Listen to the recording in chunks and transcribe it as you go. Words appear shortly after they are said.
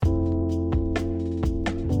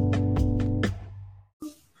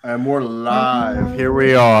And we're live. Here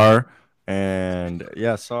we are. And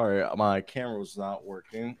yeah, sorry, my camera was not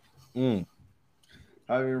working. How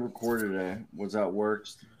have you recorded today? Was at work.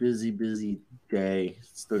 Just a busy day.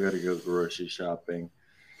 Still got to go grocery shopping.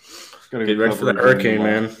 Gotta Get ready for the hurricane,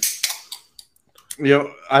 man.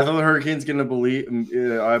 I thought the hurricane's gonna believe.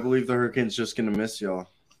 I believe the hurricane's just gonna miss y'all.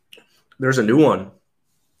 There's a new one.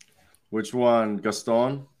 Which one,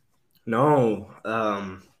 Gaston? No,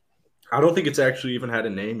 I don't think it's actually even had a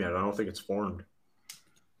name yet. I don't think it's formed.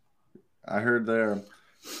 I heard there.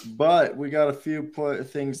 But we got a few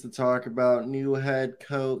things to talk about. New head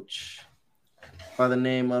coach by the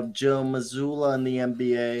name of Joe Mazzulla in the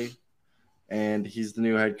NBA. And he's the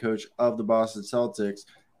new head coach of the Boston Celtics.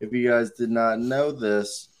 If you guys did not know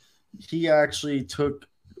this, he actually took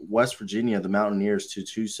West Virginia, the Mountaineers, to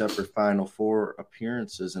two separate Final Four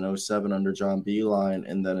appearances in 2007 under John Beilein,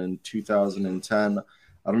 and then in 2010.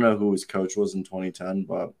 I don't know who his coach was in 2010,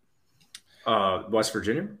 but West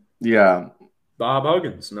Virginia? Yeah. Bob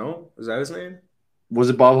Huggins, no? Is that his name?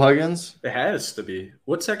 Was it Bob Huggins? It has to be.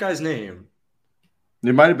 What's that guy's name?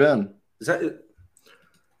 It might have been. Is that it?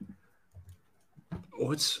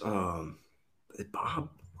 What's Bob?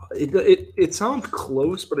 It sounds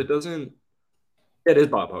close, but it doesn't. It is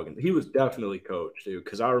Bob Huggins. He was definitely coach, dude,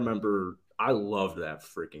 because I remember I loved that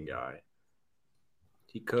freaking guy.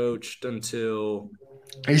 He coached until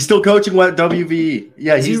he's still coaching what WVE.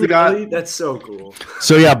 Yeah, he's the guy. That's so cool.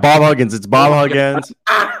 So yeah, Bob Huggins. It's Bob Huggins.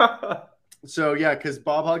 So yeah, because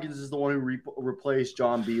Bob Huggins is the one who replaced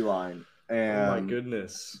John Beilein. And oh my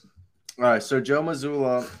goodness. All right, so Joe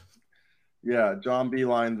Mazzulla. Yeah, John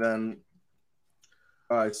Beilein then.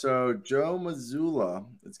 All right, so Joe Mazzulla.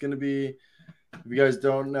 It's going to be, if you guys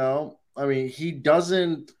don't know, I mean, he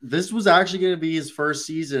doesn't – this was actually going to be his first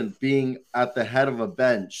season being at the head of a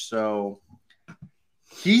bench. So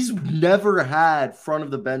he's never had front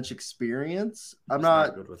of the bench experience. I'm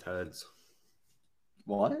not good with heads.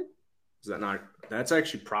 What? Is that not – that's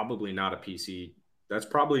actually probably not a PC. That's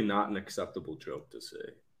probably not an acceptable joke to say.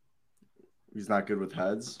 He's not good with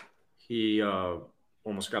heads? He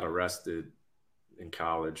almost got arrested in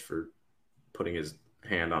college for putting his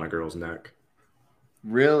hand on a girl's neck.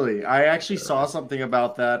 Really? I actually saw something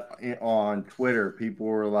about that on Twitter. People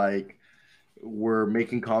were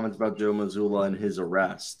making comments about Joe Mazzulla and his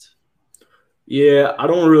arrest. Yeah, I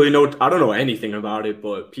don't really know. I don't know anything about it,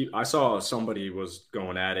 but I saw somebody was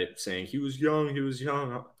going at it saying he was young.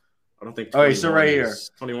 I don't think 21 so right here.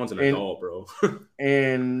 21's an adult, bro.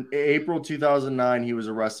 In April 2009, he was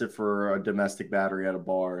arrested for a domestic battery at a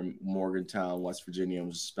bar in Morgantown, West Virginia, and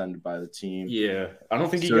was suspended by the team. Yeah. I don't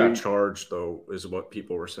think he got charged, though, is what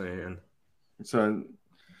people were saying. So,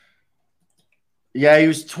 yeah, he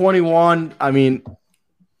was 21. I mean,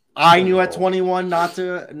 I knew at 21 not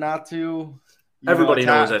to everybody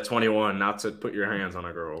knows at 21 not to put your hands on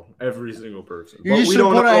a girl. Every single person. But we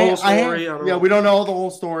don't know the whole story. We don't know the whole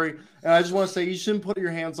story. And I just want to say you shouldn't put your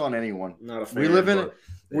hands on anyone. Not a fan. We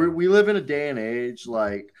live in a day and age.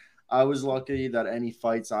 Like, I was lucky that any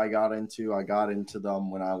fights I got into them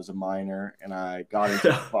when I was a minor, and I got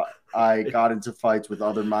into fights with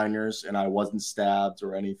other minors, and I wasn't stabbed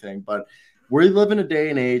or anything. But we live in a day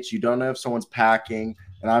and age. You don't know if someone's packing.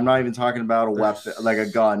 And I'm not even talking about a weapon, like a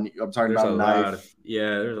gun. I'm talking about a knife.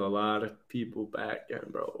 There's a lot of people back there,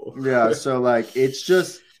 bro. Yeah, so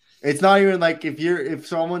it's not even like if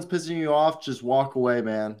someone's pissing you off, just walk away,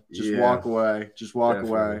 man. Walk away. Just walk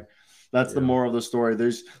away. That's the moral of the story.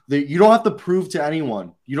 You don't have to prove to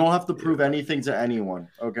anyone. You don't have to prove anything to anyone.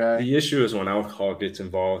 Okay. The issue is when alcohol gets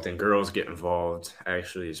involved and girls get involved.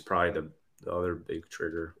 Actually, is probably the other big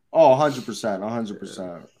trigger. Oh, 100%,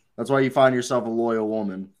 100%. That's why you find yourself a loyal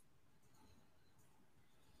woman.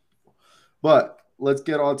 But let's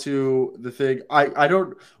get on to the thing.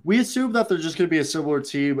 We assume that they're just going to be a similar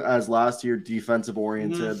team as last year, defensive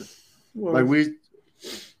oriented.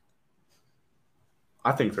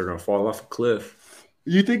 I think they're going to fall off a cliff.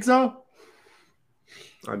 You think so?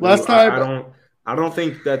 I don't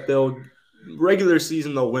think that regular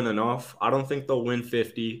season they'll win enough. I don't think they'll win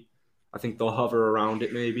 50. I think they'll hover around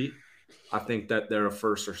it maybe. I think that they're a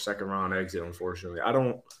first or second round exit, unfortunately.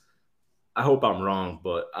 I hope I'm wrong,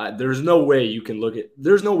 but there's no way you can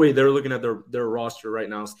there's no way they're looking at their roster right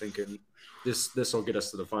now thinking this will get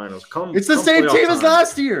us to the finals. It's the same team as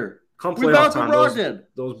last year. Come playoff time,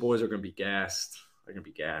 those boys are going to be gassed. They're going to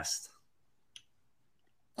be gassed.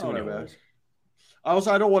 Too many boys.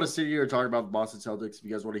 Also, I don't want to sit here and talk about the Boston Celtics. If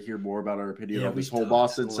you guys want to hear more about our opinion of this whole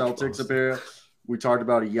Boston Celtics affair, we talked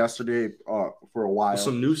about it yesterday for a while.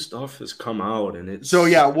 Some new stuff has come out, and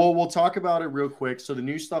we'll talk about it real quick. So the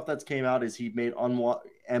new stuff that's came out is he made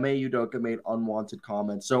Ime Udoka made unwanted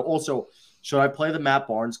comments. So also, should I play the Matt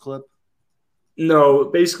Barnes clip? No,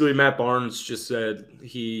 basically Matt Barnes just said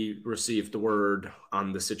he received the word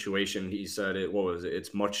on the situation. He said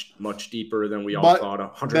it's much deeper than we all thought,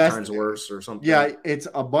 100 times worse or something. Yeah, it's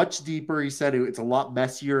a much deeper. He said it's a lot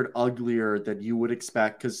messier and uglier than you would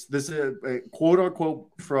expect, because this is a quote unquote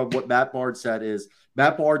from what Matt Barnes said is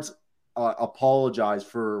Matt Barnes apologized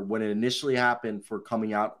for when it initially happened for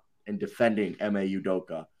coming out and defending Ime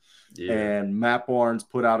Udoka. Yeah. And Matt Barnes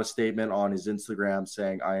put out a statement on his Instagram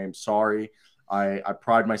saying, "I am sorry. I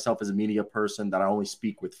pride myself as a media person that I only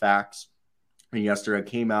speak with facts." And yesterday I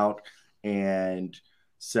came out and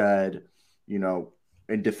said,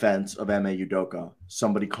 in defense of Ime Udoka,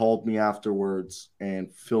 somebody called me afterwards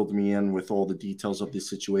and filled me in with all the details of the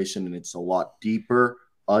situation, and it's a lot deeper,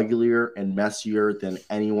 uglier, and messier than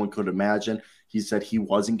anyone could imagine. He said he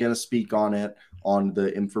wasn't going to speak on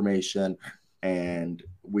the information, and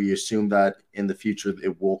we assume that in the future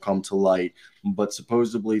it will come to light. But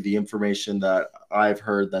supposedly the information that I've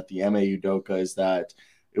heard that the Ime Udoka is that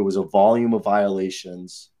it was a volume of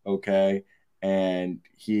violations, okay? And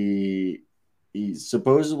he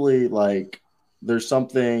supposedly, like, there's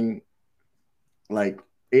something, like,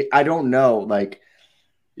 I don't know, like.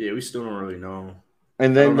 Yeah, we still don't really know.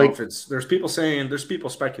 And then, like, there's people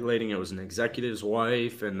speculating it was an executive's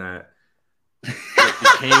wife and that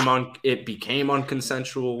it became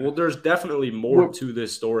unconsensual. Well, there's definitely more to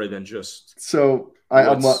this story than just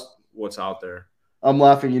what's out there. I'm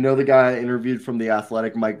laughing. You know the guy I interviewed from The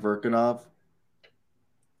Athletic, Mike Virkanov?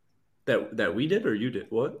 That we did or you did?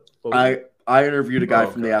 What I interviewed a guy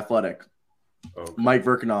from The Athletic. Okay. Mike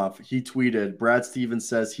Virkanov. He tweeted, Brad Stevens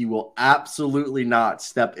says he will absolutely not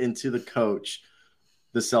step into the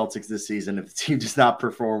Celtics this season if the team does not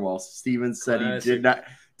perform well. Stevens said he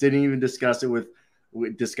didn't even discuss it,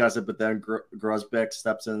 but then Grosbeck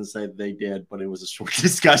steps in and said they did, but it was a short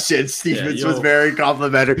discussion. Stevens was very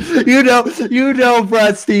complimentary.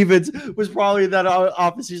 Brad Stevens was probably in that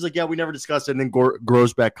office. He's like, yeah, we never discussed it. And then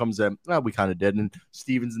Grosbeck comes in. Well, we kind of did. And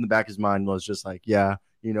Stevens in the back of his mind was just like, yeah,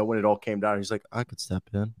 when it all came down, he's like, I could step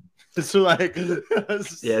in. So like,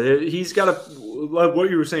 yeah, he's got to, like what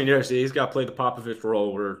you were saying yesterday, he's got to play the Popovich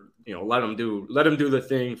role where, let him do the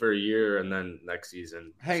thing for a year, and then next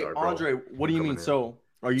season. Hey, Andre, what do you mean? So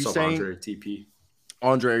are you saying Andre TP?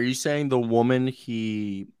 Andre, are you saying the woman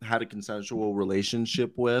he had a consensual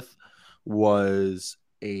relationship with was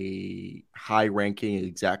a high-ranking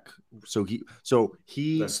exec? So he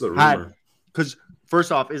that's the rumor. Because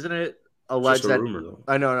first off, isn't it alleged that rumor, though.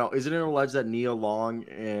 I know, isn't it alleged that Nia Long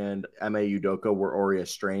and Ime Udoka were already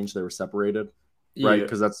estranged? They were separated, right?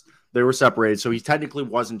 Because they were separated, so he technically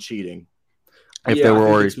wasn't cheating. If they were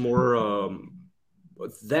already, it's more.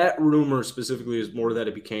 That rumor specifically is more that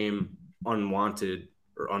it became unwanted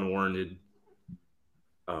or unwarranted,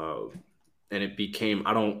 and it became.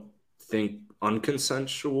 I don't think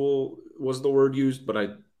unconsensual was the word used,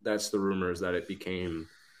 but that's the rumor, is that it became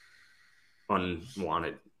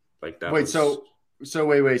unwanted. Like that. Wait, so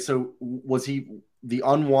was he the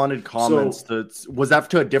unwanted comments? Was that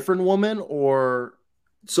to a different woman or?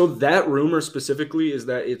 So that rumor specifically is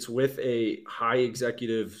that it's with a high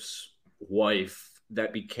executive's wife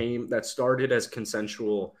that started as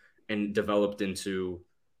consensual and developed into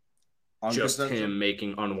just him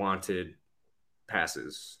making unwanted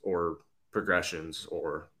passes or progressions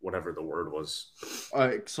or whatever the word was. All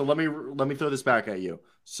right, so let me throw this back at you.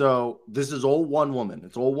 So this is all one woman.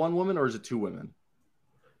 It's all one woman, or is it two women?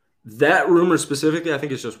 That rumor specifically, I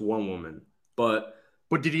think it's just one woman. But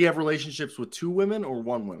did he have relationships with two women or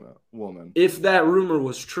one woman? If that rumor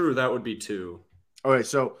was true, that would be two. All right,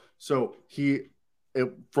 so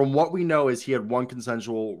from what we know is he had one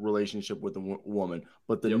consensual relationship with a woman,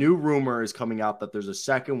 but the new rumor is coming out that there's a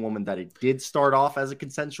second woman that it did start off as a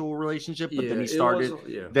consensual relationship, but then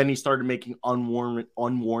he started making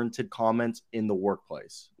unwarranted comments in the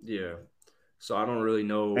workplace. Yeah. So I don't really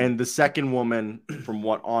know. And the second woman, from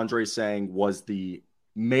what Andre's saying, was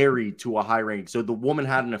married to a high ranking. So the woman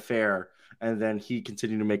had an affair, and then he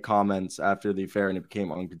continued to make comments after the affair, and it became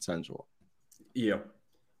unconsensual. Yeah.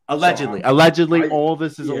 Allegedly, all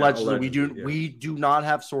this is allegedly. We do not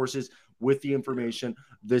have sources with the information.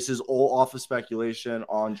 This is all off of speculation.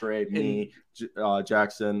 Andre, me,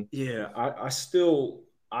 Jackson. Yeah,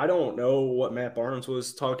 I don't know what Matt Barnes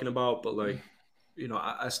was talking about, but like,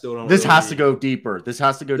 I still don't. This has to go deeper. This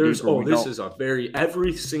has to go deeper.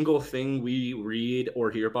 Every single thing we read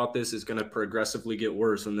or hear about this is going to progressively get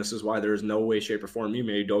worse, and this is why there is no way, shape, or form Ime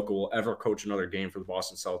Udoka will ever coach another game for the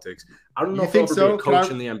Boston Celtics. I don't know if he'll ever be a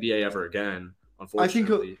coach in the NBA ever again.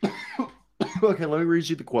 Unfortunately, okay. Let me read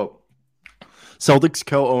you the quote. Celtics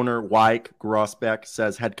co-owner Wyke Grossbeck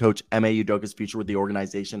says head coach Ime Udoka's future with the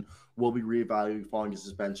organization will be reevaluated following his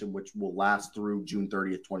suspension, which will last through June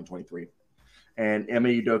 30th, 2023. And Ime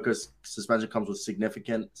Udoka's suspension comes with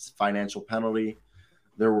significant financial penalty.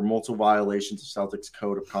 There were multiple violations of Celtics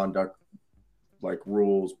code of conduct, like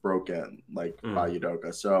rules broken, like by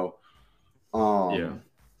Udoka. So,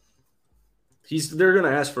 they're gonna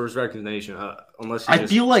ask for his resignation unless he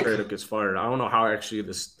straight up gets fired. I don't know how actually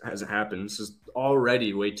this hasn't happened. This is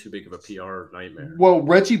already way too big of a PR nightmare. Well,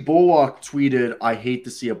 Reggie Bullock tweeted, "I hate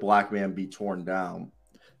to see a black man be torn down."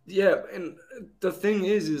 Yeah, and the thing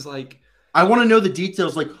is like I want to know the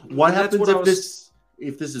details. Like, what happens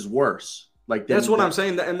if this is worse? Like that's what I'm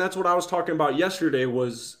saying, and that's what I was talking about yesterday.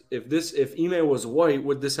 Was if Ime was white,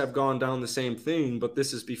 would this have gone down the same thing? But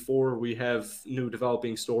this is before we have new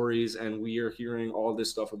developing stories, and we are hearing all this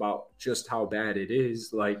stuff about just how bad it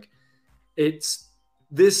is. Like,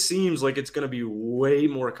 this seems like it's going to be way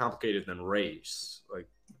more complicated than race. Like,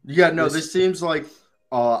 this seems like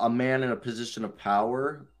a man in a position of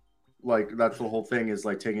power. Like, that's the whole thing is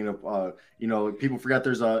like taking up. People forget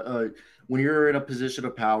there's when you're in a position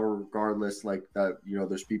of power, regardless, like that,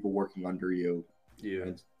 there's people working under you.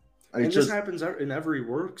 Yeah. And this happens in every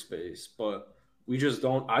workspace, but we just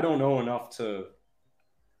don't. I don't know enough to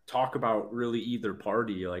talk about really either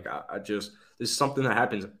party. Like, this is something that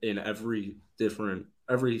happens in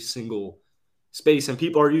every single space, and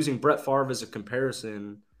people are using Brett Favre as a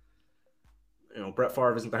comparison. Brett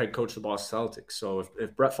Favre isn't the head coach of the Boston Celtics. So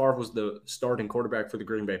if Brett Favre was the starting quarterback for the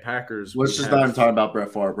Green Bay Packers, let's just not even talk about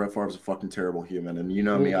Brett Favre. Brett Favre's a fucking terrible human, and me.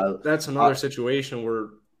 That's another situation where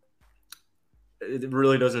it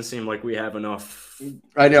really doesn't seem like we have enough.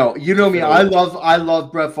 I know. Me. I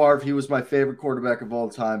love Brett Favre. He was my favorite quarterback of all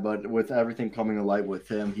time. But with everything coming to light with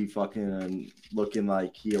him, he fucking looking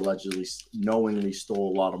like he allegedly knowingly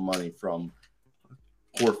stole a lot of money from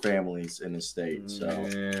poor families in his state. So.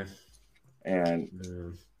 Yeah.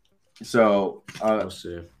 So we'll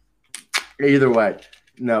see. Either way,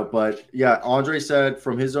 no, but yeah, Andre said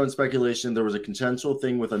from his own speculation there was a consensual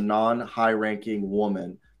thing with a non-high-ranking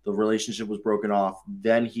woman. The relationship was broken off.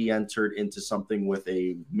 Then he entered into something with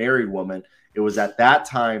a married woman. It was at that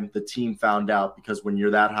time the team found out, because when you're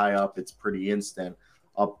that high up, it's pretty instant.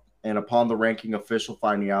 And upon the ranking official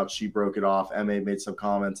finding out, she broke it off. Ime made some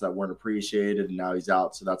comments that weren't appreciated, and now he's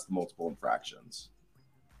out. So that's the multiple infractions.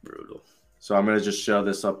 Brutal. So I'm going to just show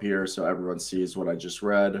this up here so everyone sees what I just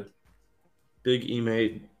read. Big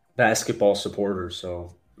Ime basketball supporter,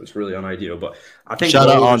 so it's really unideal. But I think shout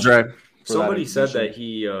out Andre. Somebody said that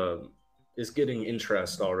he is getting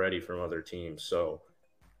interest already from other teams. So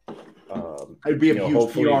it'd be a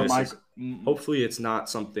huge PR, Mike. Hopefully it's not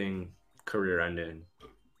something career-ending.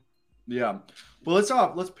 Yeah. Well,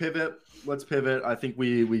 let's pivot. I think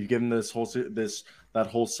we've given that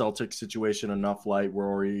whole Celtics situation enough light. We're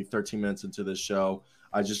already 13 minutes into this show.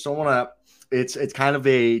 I just don't want to. It's kind of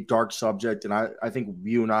a dark subject, and I think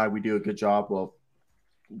you and I, we do a good job. Well,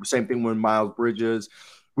 same thing with Miles Bridges.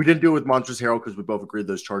 We didn't do it with Montrezl Harrell because we both agreed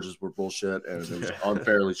those charges were bullshit and it was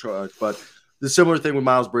unfairly charged. But the similar thing with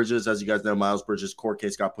Miles Bridges, as you guys know, Miles Bridges' court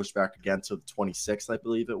case got pushed back again to the 26th, I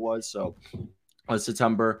believe it was. So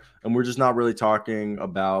September, and we're just not really talking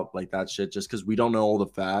about like that shit just because we don't know all the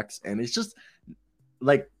facts, and it's just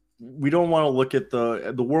like we don't want to look at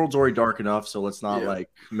the world's already dark enough, so let's not like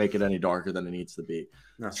make it any darker than it needs to be.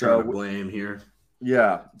 Not trying to blame here.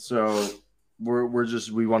 Yeah, so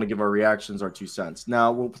we want to give our reactions, our 2 cents.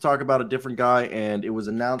 Now we'll talk about a different guy, and it was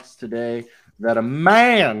announced today that a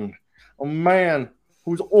man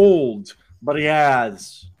who's old, but he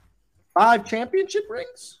has 5 championship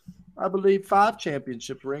rings. I believe 5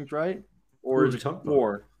 championship rings, right? Or is it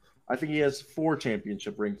 4? I think he has 4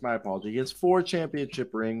 championship rings. My apology. He has 4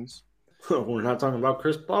 championship rings. We're not talking about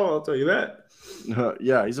Chris Paul, I'll tell you that.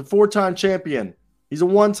 Yeah, he's a 4-time champion. He's a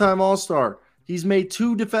 1-time All-Star. He's made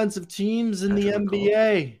 2 defensive teams in the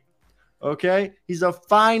NBA. Okay? He's a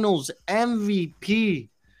finals MVP.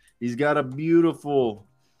 He's got a beautiful,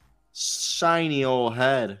 shiny old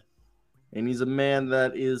head. And he's a man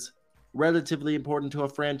that is relatively important to a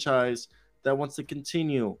franchise that wants to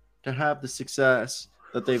continue to have the success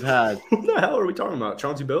that they've had. What the hell are we talking about?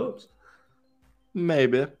 Chauncey Billups?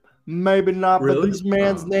 Maybe not. Really? But this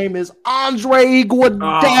man's name is Andre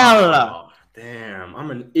Iguodala. Oh, damn,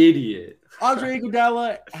 I'm an idiot. Andre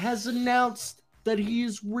Iguodala has announced that he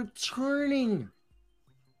is returning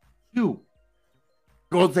to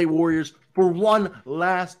Golden State Warriors for one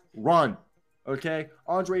last run. Okay,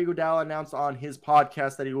 Andre Iguodala announced on his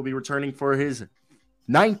podcast that he will be returning for his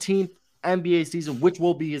 19th NBA season, which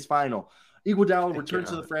will be his final. Iguodala returned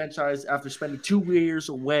to the franchise after spending 2 years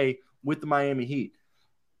away with the Miami Heat.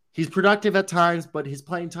 He's productive at times, but his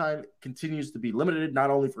playing time continues to be limited, not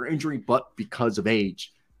only for injury, but because of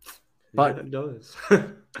age. But it does.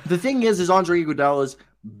 The thing is Andre Iguodala's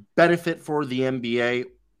benefit for the NBA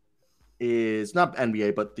is not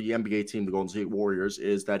NBA, but the NBA team, the Golden State Warriors,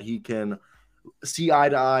 is that he can see eye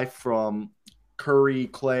to eye from Curry,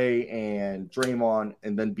 Clay, and Draymond,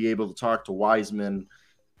 and then be able to talk to Wiseman,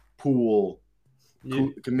 Poole,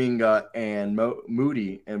 Kuminga, and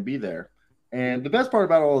Moody, and be there. And the best part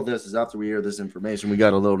about all of this is after we hear this information, we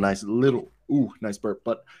got a nice burp,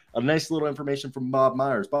 but a nice little information from Bob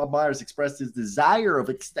Myers. Bob Myers expressed his desire of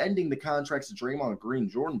extending the contracts to Draymond Green,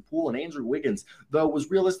 Jordan Poole, and Andrew Wiggins, though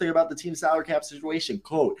was realistic about the team's salary cap situation.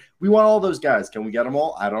 Quote, we want all those guys. Can we get them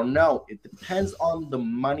all? I don't know. It depends on the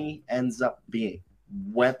money ends up being.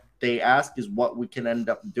 What they ask is what we can end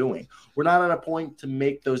up doing. We're not at a point to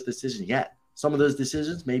make those decisions yet. Some of those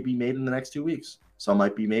decisions may be made in the next 2 weeks. Some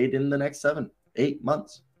might be made in the next 7-8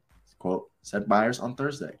 months. Quote, said Myers on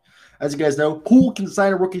Thursday. As you guys know, Poole can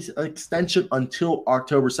sign a rookie extension until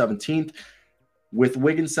October 17th, with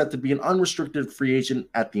Wiggins set to be an unrestricted free agent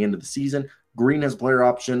at the end of the season. Green has player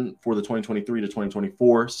option for the 2023 to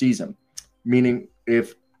 2024 season, meaning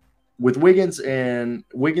if with Wiggins can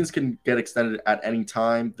get extended at any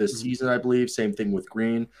time this season, I believe. Same thing with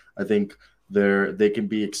Green. I think they can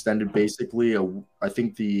be extended basically. I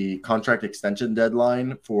think the contract extension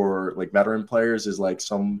deadline for like veteran players is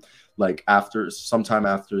sometime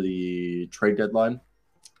after the trade deadline.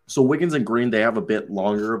 So Wiggins and Green, they have a bit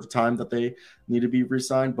longer of time that they need to be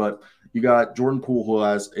re-signed. But you got Jordan Poole, who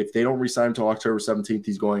has, if they don't re-sign until October 17th,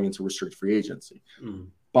 he's going into restricted free agency.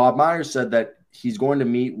 Bob Myers said that he's going to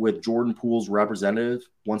meet with Jordan Poole's representative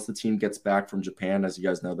once the team gets back from Japan. As you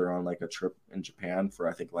guys know, they're on a trip in Japan for,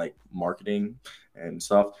 I think, marketing and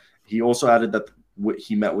stuff. He also added that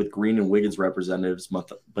he met with Green and Wiggins representatives,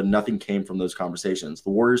 but nothing came from those conversations. The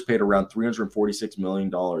Warriors paid around $346 million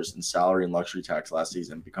in salary and luxury tax last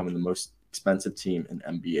season, becoming the most expensive team in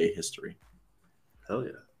NBA history. Hell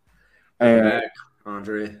yeah. And back,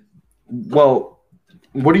 Andre. Well,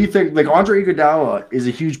 what do you think? Andre Iguodala is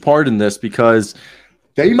a huge part in this because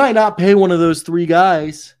they might not pay one of those three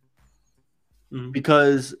guys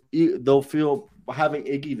because they'll feel having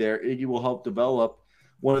Iggy there. Iggy will help develop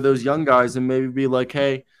one of those young guys and maybe be like,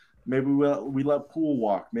 hey, maybe we let Poole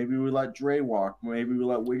walk. Maybe we let Dre walk. Maybe we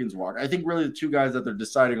let Wiggins walk. I think really the two guys that they're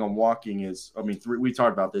deciding on walking is, three. We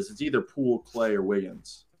talked about this. It's either Poole, Clay, or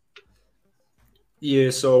Wiggins.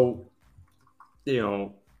 Yeah, so,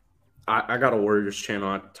 I got a Warriors channel.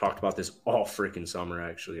 I talked about this all freaking summer,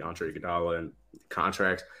 actually, Andre Iguodala and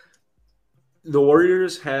contracts. The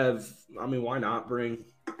Warriors have, why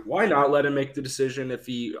not let him make the decision if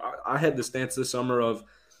I had the stance this summer of,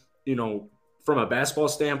 from a basketball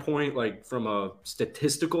standpoint, from a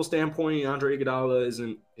statistical standpoint, Andre Iguodala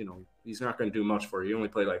isn't, he's not going to do much for you. He only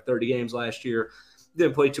played 30 games last year.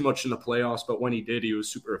 Didn't play too much in the playoffs, but when he did, he was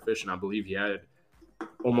super efficient. I believe he had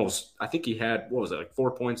I think he had,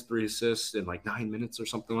 4 points, 3 assists in 9 minutes or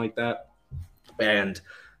something like that. And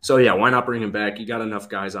so, yeah, why not bring him back? You got enough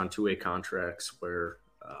guys on 2-way contracts where,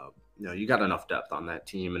 you got enough depth on that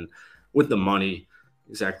team. And with the money,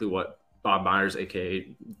 exactly what Bob Myers,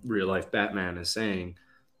 a.k.a. real-life Batman, is saying,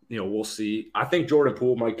 we'll see. I think Jordan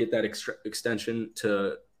Poole might get that extension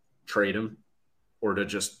to trade him or to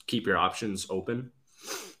just keep your options open.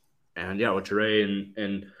 And, yeah, with Dre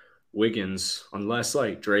and Wiggins, unless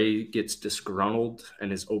Dre gets disgruntled and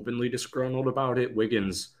is openly disgruntled about it,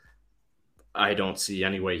 Wiggins, I don't see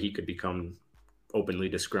any way he could become openly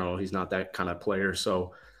disgruntled. He's not that kind of player,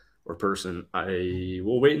 or person.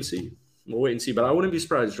 We'll wait and see. But I wouldn't be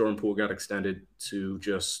surprised if Jordan Poole got extended to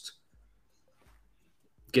just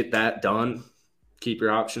get that done. Keep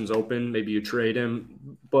your options open. Maybe you trade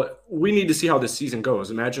him. But we need to see how this season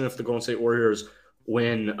goes. Imagine if the Golden State Warriors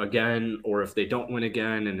win again, or if they don't win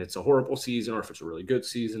again and it's a horrible season, or if it's a really good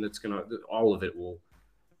season, all of it will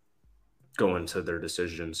go into their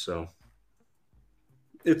decisions. So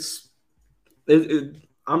I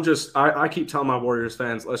keep telling my Warriors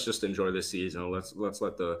fans, let's just enjoy this season. Let's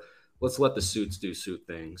let the suits do suit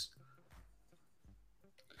things.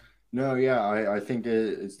 No, yeah, I think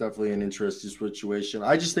it's definitely an interesting situation.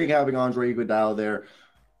 I just think having Andre Iguodala there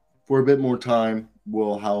for a bit more time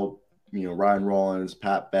will help. Ryan Rollins,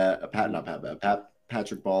 Patrick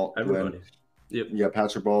Baldwin. Yep. Yeah,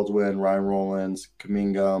 Patrick Baldwin, Ryan Rollins,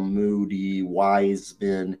 Kuminga, Moody,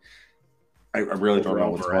 Wiseman. I really don't know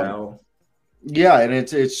what's going on. Yeah, and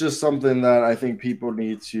it's just something that I think people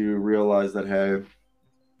need to realize that, hey,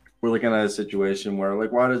 we're looking at a situation where,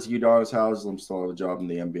 why does Udonis Haslem still have a job in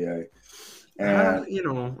the NBA? And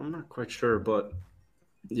I'm not quite sure, but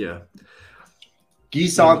Yeah. Guy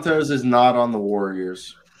Santos is not on the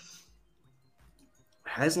Warriors.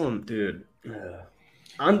 Haslam, dude.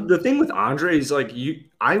 The thing with Andre is like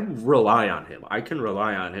I rely on him. I can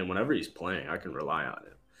rely on him whenever he's playing. I can rely on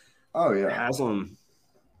him. Oh yeah. Haslam,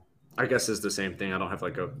 I guess, is the same thing. I don't have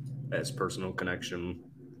like a as personal connection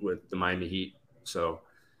with the Miami Heat, so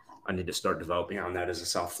I need to start developing on that as a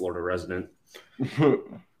South Florida resident.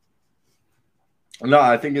 No,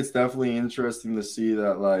 I think it's definitely interesting to see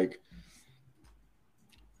that, like,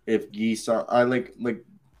 if I like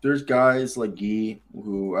there's guys like Guy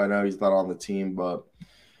who I know he's not on the team, but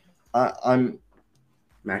I'm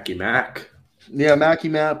Mackie Mac. Yeah, Mackie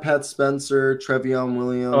Matt, Pat Spencer, Trevion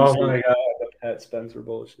Williams. Oh my god, the Pat Spencer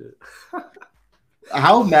bullshit.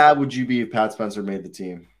 How mad would you be if Pat Spencer made the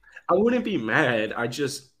team? I wouldn't be mad. I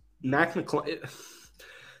just Mac McClung.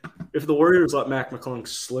 If the Warriors let Mac McClung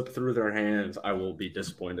slip through their hands, I will be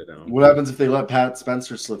disappointed in them. What happens if they let Pat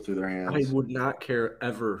Spencer slip through their hands? I would not care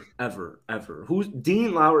ever, ever, ever. Who's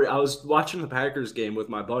Dean Lowry? I was watching the Packers game with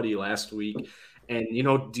my buddy last week, and do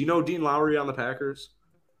you know Dean Lowry on the Packers?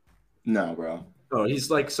 No, bro. Oh, he's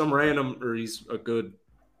like some random, or he's like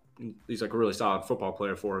a really solid football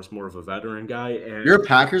player for us, more of a veteran guy. And you're a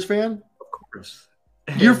Packers fan? Of course.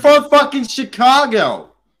 You're from fucking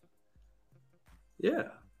Chicago. Yeah.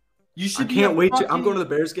 You should. I can't wait to. I'm going to the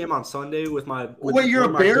Bears game on Sunday with my. Wait, you're a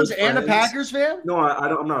Bears and a Packers fan? No,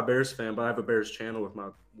 I'm not a Bears fan, but I have a Bears channel with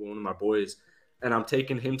one of my boys, and I'm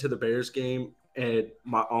taking him to the Bears game, and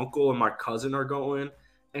my uncle and my cousin are going,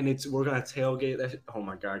 and we're gonna tailgate that. Oh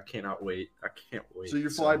my god, cannot wait! I can't wait. So you're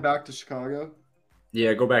flying back to Chicago?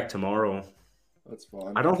 Yeah, go back tomorrow. That's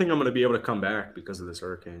fun. I don't think I'm gonna be able to come back because of this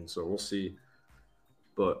hurricane, so we'll see.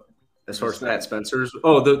 But as far as Pat Spencer's,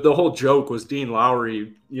 the whole joke was Dean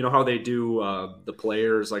Lowry. You know how they do the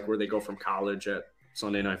players, like where they go from college at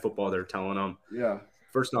Sunday Night Football, they're telling them. Yeah.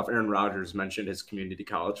 First off, Aaron Rodgers mentioned his community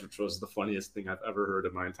college, which was the funniest thing I've ever heard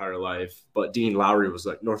in my entire life. But Dean Lowry was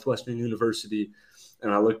like Northwestern University.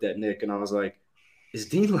 And I looked at Nick and I was like, is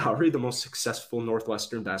Dean Lowry the most successful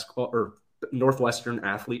Northwestern basketball or Northwestern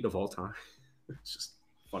athlete of all time? It's just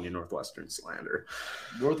funny Northwestern slander.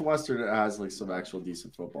 Northwestern has like some actual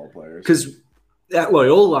decent football players. Because at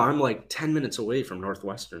Loyola, I'm like 10 minutes away from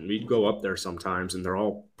Northwestern. We'd go up there sometimes, and they're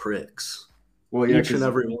all pricks. Well, yeah, each and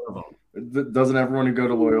every one of them. Doesn't everyone who go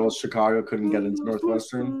to Loyola Chicago couldn't get into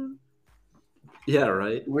Northwestern? Yeah,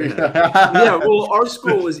 right. Yeah, well, our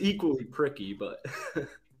school is equally pricky, but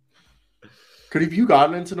could have you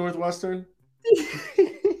gotten into Northwestern?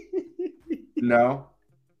 No.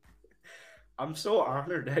 I'm so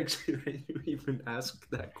honored actually that you even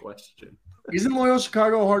asked that question. Isn't Loyola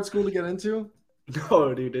Chicago a hard school to get into?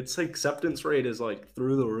 No, dude, its acceptance rate is like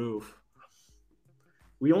through the roof.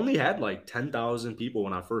 We only had like 10,000 people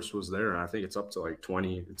when I first was there, and I think it's up to like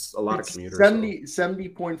 20. It's a lot of commuters.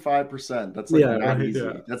 70.5%. That's like not easy.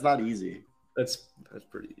 Yeah. That's not easy. That's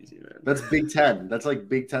pretty easy, man. That's Big Ten. That's like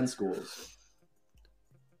Big Ten schools.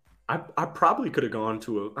 I probably could have gone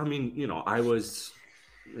to I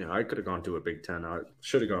could have gone to a Big Ten. I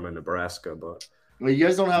should have gone to Nebraska, but well, you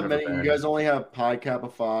guys don't have many. You guys only have Pi Kappa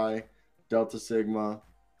Phi, Delta Sigma,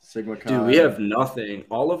 Sigma Chi. Dude, we have nothing.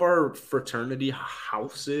 All of our fraternity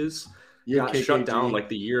houses got shut down like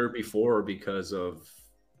the year before because of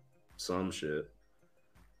some shit.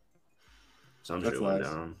 Some shit went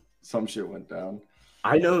down. Some shit went down.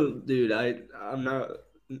 I know, dude.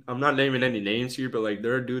 I'm not naming any names here, but like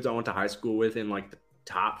there are dudes I went to high school with in like the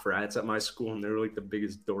top frats at my school, and they were like the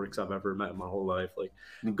biggest dorks I've ever met in my whole life. Like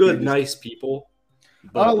good, nice people.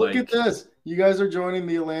 But look at this. You guys are joining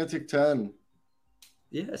the Atlantic 10.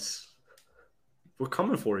 Yes. We're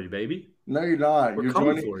coming for you, baby. No, you're not. You're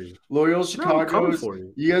joining for you. Loyola Chicago.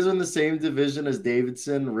 You guys are in the same division as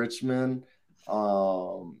Davidson, Richmond,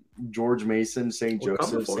 George Mason, St.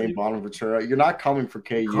 Joseph, St. Bonaventura. You're not coming for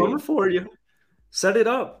KU. We're coming for you. Set it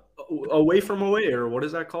up. Away from away, or what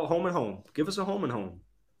is that called? Home and home. Give us a home and home.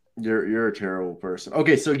 You're a terrible person.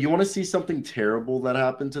 Okay, so you want to see something terrible that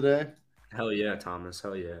happened today? Hell yeah, Thomas.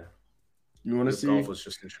 Hell yeah. You want to see? Golf was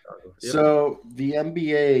just in Chicago. Yep. So the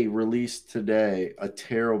NBA released today a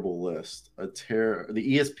terrible list. The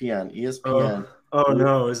ESPN. Oh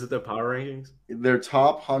no, is it the power rankings? Their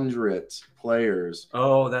top 100 players.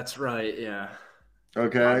 Oh, that's right. Yeah.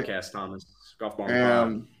 Okay. Podcast, Thomas. Golf ball.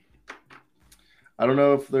 I don't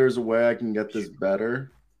know if there's a way I can get this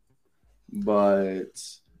better, but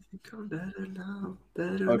become better now.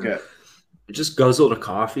 Better. Okay. Now. I just guzzled a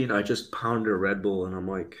coffee and I just pounded a Red Bull, and I'm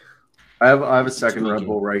like, I have a second Red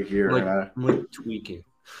Bull right here. I'm like tweaking.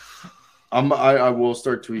 I will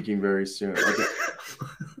start tweaking very soon.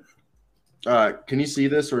 Okay. Can you see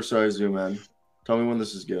this, or should I zoom in? Tell me when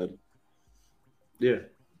this is good. Yeah.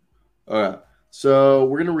 All right. So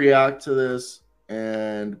we're gonna react to this,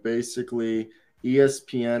 and basically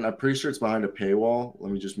ESPN. I'm pretty sure it's behind a paywall.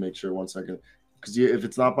 Let me just make sure 1 second, because if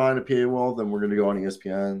it's not behind a paywall, then we're gonna go on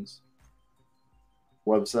ESPN's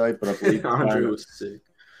website. But I believe Andre was sick.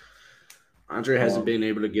 Andre hasn't been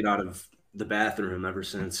able to get out of the bathroom ever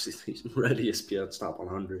since he's read ESPN's Top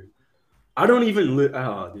 100. I don't even. Dude, I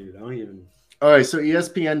don't even. All right. So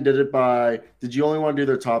ESPN did it by. Did you only want to do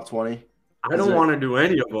their top 20? I don't want to do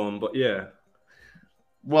any of them, but yeah.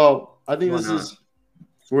 Well, I think we're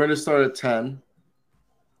going to start at 10.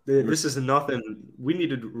 This is nothing. We need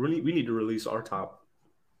to release our top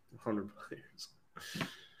 100 players.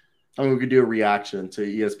 I mean, we could do a reaction to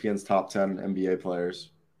ESPN's top 10 NBA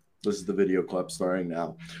players. This is the video clip starting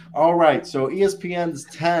now. All right, so ESPN's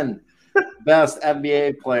 10 best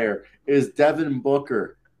NBA player is Devin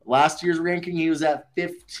Booker. Last year's ranking, he was at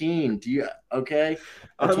 15. Okay?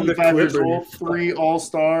 At 25 years old, 3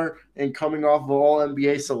 All-Star, and coming off of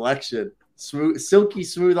All-NBA selection. Silky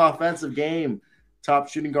smooth offensive game. Top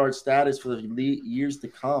shooting guard status for the years to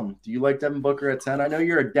come. Do you like Devin Booker at 10? I know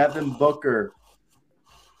you're a Devin Booker.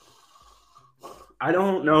 I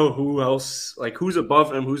don't know who else, like who's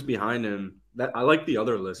above him, who's behind him. I like the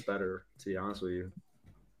other list better, to be honest with you.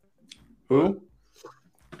 Who?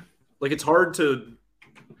 Like it's hard to.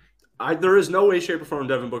 There is no way, shape, or form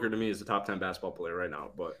Devin Booker to me is the top 10 basketball player right now.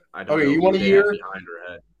 But I don't know. Okay, you want to hear behind or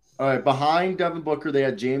ahead. All right, behind Devin Booker, they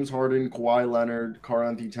had James Harden, Kawhi Leonard,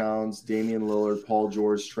 Karl-Anthony Towns, Damian Lillard, Paul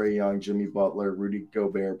George, Trae Young, Jimmy Butler, Rudy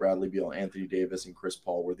Gobert, Bradley Beal, Anthony Davis, and Chris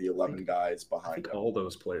Paul were the 11 guys behind him. All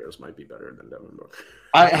those players might be better than Devin Booker.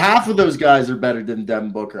 Half of those guys are better than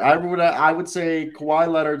Devin Booker. I would say Kawhi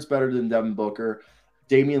Leonard's better than Devin Booker.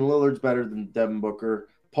 Damian Lillard's better than Devin Booker.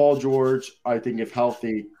 Paul George, I think if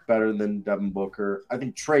healthy, better than Devin Booker. I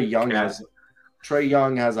think Trae Young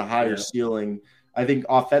has a higher ceiling. I think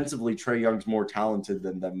offensively, Trae Young's more talented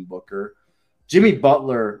than Devin Booker. Jimmy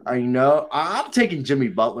Butler, I know. I'm taking Jimmy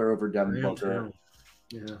Butler over Devin Booker.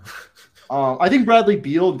 Yeah. I think Bradley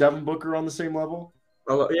Beal and Devin Booker are on the same level.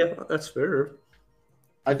 Yeah, that's fair.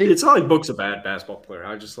 I think it's not like Book's a bad basketball player.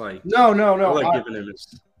 I just like no. I like giving him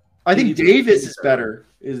his. I think Davis is better.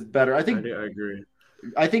 I agree.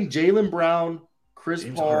 I think Jaylen Brown, Chris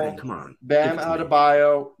Paul, Bam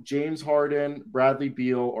Adebayo, James Harden, Bradley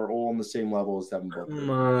Beal are all on the same level as Devin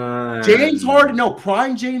Booker. James Harden,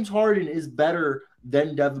 prime James Harden is better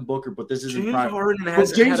than Devin Booker, but this isn't James prime. Harden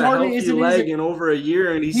has James had a Harden healthy leg in over a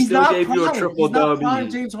year, and he still gave you a triple W. He's not prime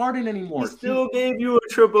James Harden anymore. He still gave you a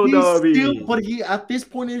triple W. But he at this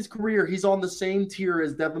point in his career, he's on the same tier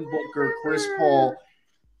as Devin Booker, Chris Paul,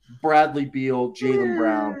 Bradley Beal, Jaylen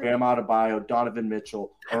Brown, Bam Adebayo, Donovan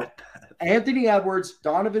Mitchell, Anthony Edwards,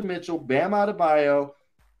 Donovan Mitchell, Bam Adebayo,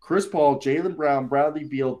 Chris Paul, Jaylen Brown, Bradley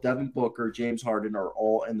Beal, Devin Booker, James Harden are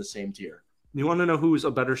all in the same tier. You want to know who's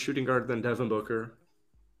a better shooting guard than Devin Booker?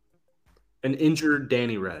 An injured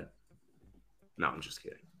Danny Red. No, I'm just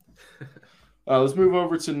kidding. Let's move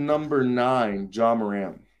over to number 9, Ja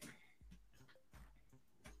Morant.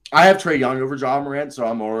 I have Trae Young over Ja Morant, so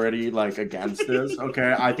I'm already against this.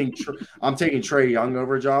 Okay, I think I'm taking Trae Young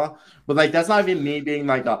over Ja, but that's not even me being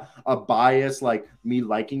a bias, me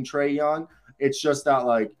liking Trae Young. It's just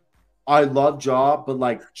that I love Ja, but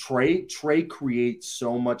Trae creates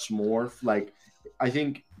so much more. I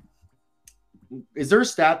think, is there a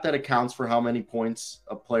stat that accounts for how many points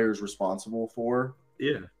a player is responsible for?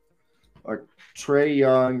 Yeah, Trae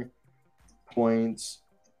Young points.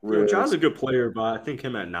 John's a good player, but I think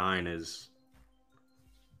him at 9 is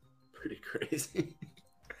pretty crazy.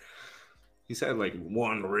 He's had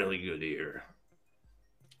one really good year.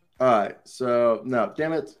 All right, so no,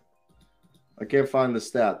 damn it, I can't find the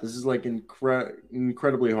stat. This is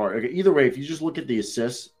incredibly hard. Okay, either way, if you just look at the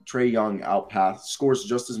assists, Trae Young scores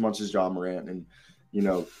just as much as Ja Morant, and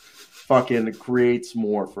fucking creates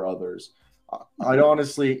more for others. I'd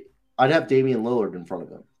have Damian Lillard in front of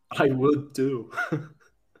him. I would too.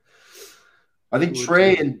 I think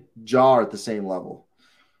Trae and Ja are at the same level.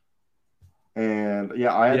 And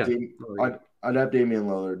I'd have Damian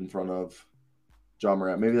Lillard in front of Ja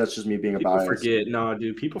Morant. Maybe that's just me being a bias.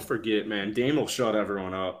 People forget, man. Dame will shut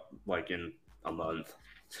everyone up in a month.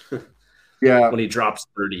 Yeah. When he drops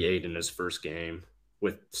 38 in his first game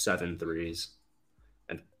with 7 threes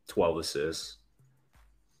and 12 assists.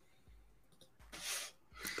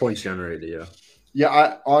 Points generated, yeah.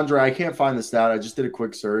 Yeah, Andre, I can't find the stat. I just did a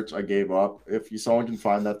quick search. I gave up. If someone can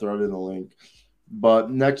find that, throw it in the link.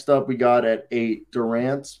 But next up, we got at 8,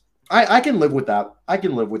 Durant. I can live with that. I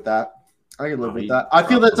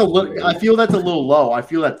feel that's a little. I feel that's a little low. I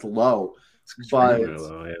feel that's low. But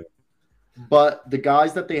low, yeah. But the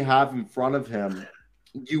guys that they have in front of him,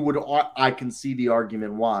 I can see the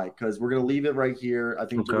argument why. Because we're gonna leave it right here. I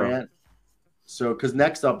think Okay. Durant. So, because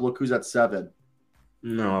next up, look who's at 7.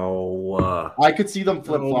 No. I could see them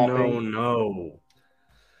flip flopping. No.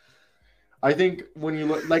 I think when you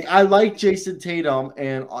look, like, I like Jason Tatum,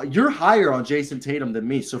 and you're higher on Jason Tatum than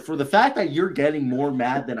me. So for the fact that you're getting more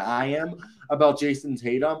mad than I am about Jason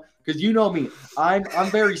Tatum, because you know me, I'm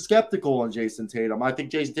very skeptical on Jason Tatum. I think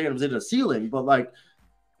Jason Tatum's in a ceiling, but like,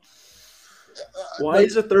 why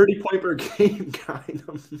is a 30-point per game guy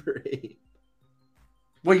number 8?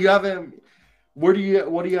 well, you have him. What do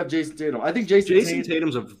you have Jason Tatum? I think Jason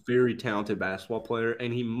Tatum's a very talented basketball player,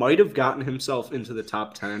 and he might have gotten himself into the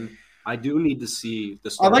top 10. I do need to see the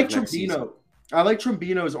start. I like Trombino. I like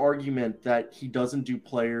Trombino's argument that he doesn't do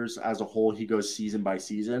players as a whole. He goes season by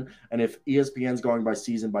season. And if ESPN's going by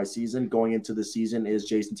season, going into the season, is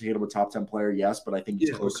Jason Tatum a top 10 player? Yes, but I think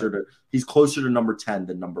he's closer to number 10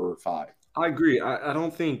 than number 5. I agree. I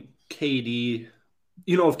don't think KD,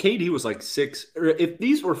 if KD was like 6, or if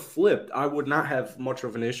these were flipped, I would not have much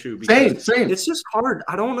of an issue. Same. It's just hard.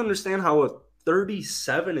 I don't understand how a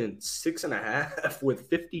 37 and 6.5 with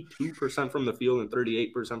 52% from the field and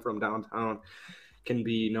 38% from downtown can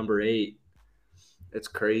be number 8. It's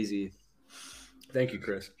crazy. Thank you,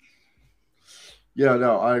 Chris. Yeah,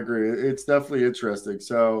 no, I agree. It's definitely interesting.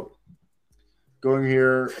 So going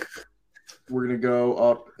here, we're going to go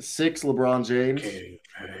up 6, LeBron James.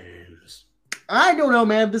 I don't know,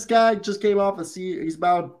 man. This guy just came off he's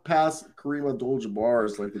about past Kareem Abdul-Jabbar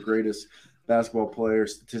as like the greatest basketball player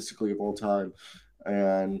statistically of all time.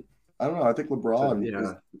 And I don't know. I think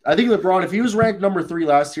LeBron. I think LeBron, if he was ranked number 3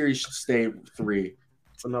 last year, he should stay 3.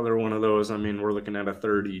 It's another one of those. I mean, we're looking at a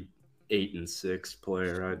 38 and 6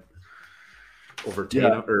 player. Over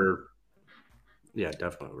Tatum,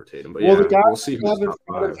 definitely over Tatum. But the guys we'll see who's in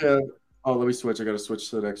front of him. Oh, let me switch. I got to switch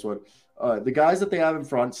to the next one. The guys that they have in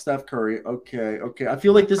front, Steph Curry. Okay. I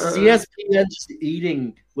feel like this is ESPN just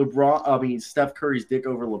eating Steph Curry's dick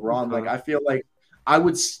over LeBron. Like, I feel like I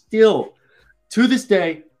would still, to this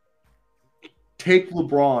day, take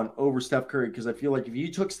LeBron over Steph Curry, because I feel like if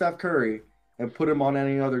you took Steph Curry and put him on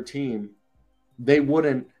any other team, they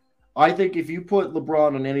wouldn't. I think if you put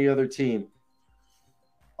LeBron on any other team,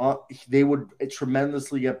 they would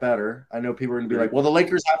tremendously get better. I know people are going to be like, well, the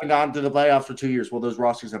Lakers haven't gotten to the playoffs for 2 years. Well, those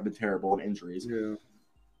rosters have been terrible and injuries. Yeah.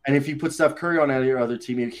 And if you put Steph Curry on any other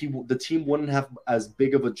team, the team wouldn't have as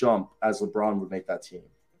big of a jump as LeBron would make that team.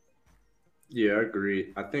 Yeah, I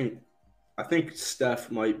agree. I think Steph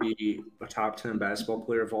might be a top 10 basketball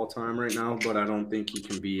player of all time right now, but I don't think he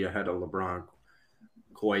can be ahead of LeBron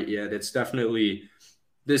quite yet. It's definitely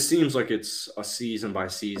 – this seems like it's a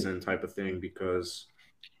season-by-season type of thing, because –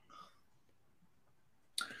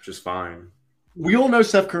 just fine. We all know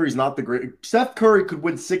Steph Curry's not the great. Steph Curry could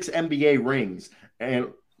win 6 NBA rings and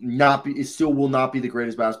still will not be the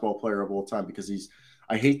greatest basketball player of all time, because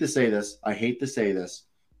I hate to say this,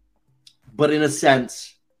 but in a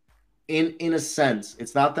sense,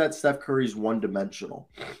 it's not that Steph Curry's one-dimensional.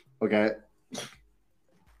 Okay.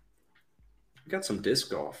 Got some disc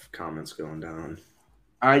golf comments going down.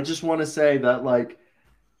 I just want to say that, like,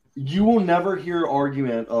 you will never hear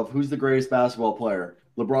argument of who's the greatest basketball player.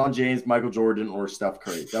 LeBron James, Michael Jordan, or Steph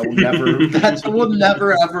Curry. That will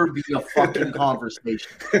never ever be a fucking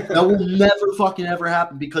conversation. That will never fucking ever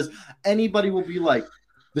happen, because anybody will be like,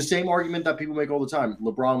 the same argument that people make all the time.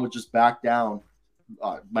 LeBron would just back down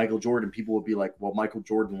Michael Jordan. People would be like, well, Michael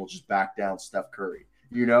Jordan will just back down Steph Curry.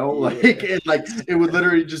 It would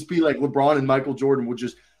literally just be like LeBron and Michael Jordan would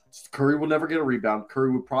just, Curry will never get a rebound.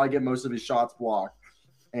 Curry would probably get most of his shots blocked.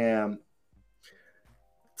 And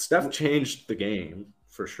Steph changed the game.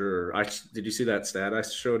 For sure. Did you see that stat I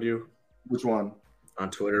showed you? Which one?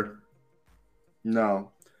 On Twitter?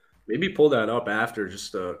 No. Maybe pull that up after,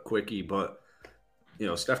 just a quickie. But,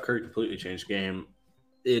 Steph Curry completely changed the game.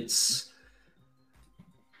 It's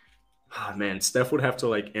 – man, Steph would have to,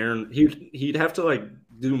 like, he'd have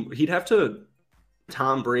to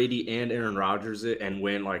Tom Brady and Aaron Rodgers it and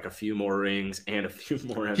win like a few more rings and a few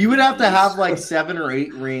more MVPs. He would have to have like 7 or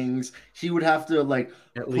 8 rings. He would have to like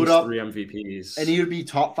at put least up 3 MVPs. And he would be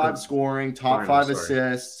top 5 scoring, top 5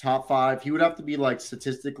 assists, top 5. He would have to be like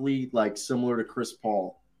statistically like similar to Chris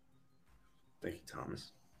Paul. Thank you,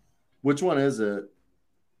 Thomas. Which one is it?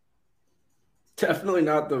 Definitely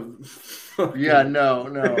not the Yeah, no.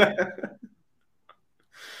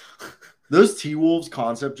 Those T-Wolves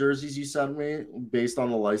concept jerseys you sent me based on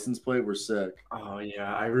the license plate were sick. Oh,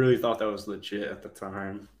 yeah. I really thought that was legit at the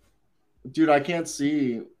time. Dude, I can't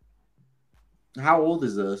see. How old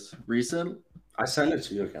is this? Recent? I sent it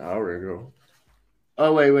to you like an hour ago.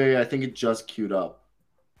 Oh, wait. I think it just queued up.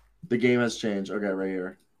 The game has changed. Okay, right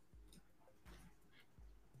here.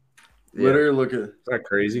 Yeah. Literally look at. Is that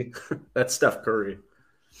crazy? That's Steph Curry.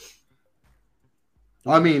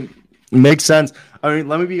 I mean, makes sense. I mean,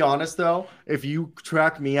 let me be honest though. If you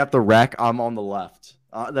track me at the rec, I'm on the left.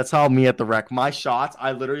 That's how me at the rec. My shots,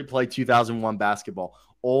 I literally play 2001 basketball.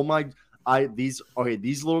 All my, these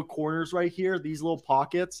little corners right here, these little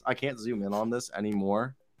pockets. I can't zoom in on this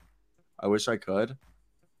anymore. I wish I could,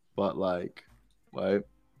 but like, right.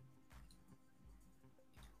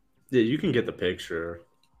 Yeah, you can get the picture.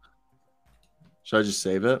 Should I just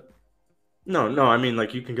save it? No, I mean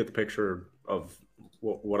like you can get the picture of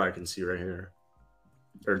what I can see right here,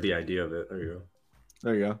 or the idea of it. There you go.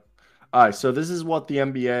 There you go. All right, so this is what the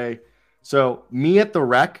NBA. So me at the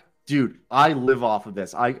rec, dude, I live off of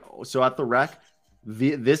this. So at the rec,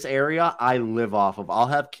 this area I live off of. I'll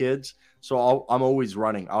have kids, so I'm always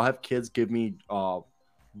running. I'll have kids give me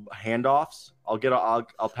handoffs.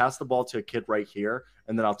 I'll pass the ball to a kid right here,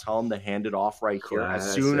 and then I'll tell him to hand it off right here.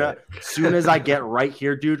 As soon as I get right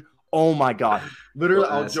here, dude. Oh my god! Literally,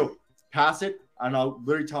 I'll joke, pass it, and I'll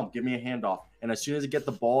literally tell him, give me a handoff. And as soon as I get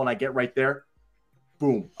the ball and I get right there,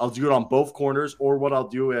 boom, I'll do it on both corners. Or what I'll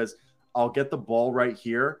do is I'll get the ball right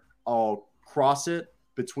here. I'll cross it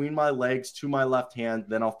between my legs to my left hand.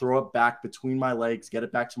 Then I'll throw it back between my legs, get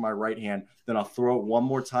it back to my right hand. Then I'll throw it one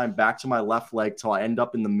more time back to my left leg till I end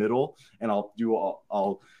up in the middle. And I'll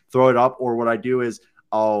throw it up. Or what I do is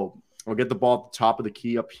I'll get the ball at the top of the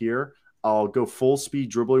key up here. I'll go full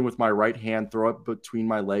speed dribbling with my right hand, throw it between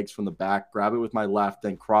my legs from the back, grab it with my left,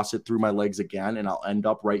 then cross it through my legs again, and I'll end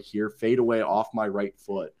up right here, fade away off my right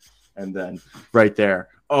foot, and then right there,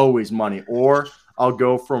 always money. Or I'll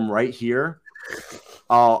go from right here,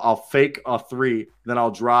 I'll fake a three, then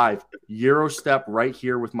I'll drive, Euro step right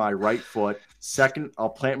here with my right foot. Second, I'll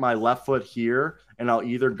plant my left foot here, and I'll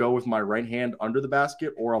either go with my right hand under the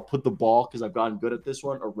basket, or I'll put the ball, because I've gotten good at this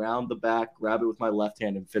one, around the back, grab it with my left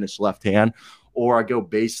hand and finish left hand. Or I go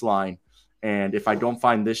baseline, and if I don't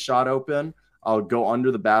find this shot open, I'll go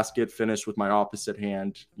under the basket, finish with my opposite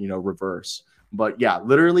hand, reverse. But yeah,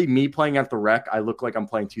 literally me playing at the rec, I look like I'm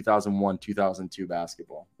playing 2001, 2002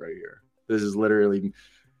 basketball right here. This is literally,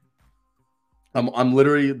 I'm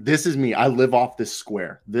literally, this is me. I live off this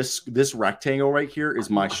square. This rectangle right here is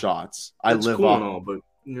my shots. I live cool off. and all, but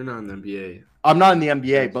you're not in the NBA. I'm not in the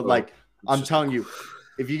NBA, but like I'm telling you,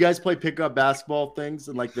 if you guys play pickup basketball things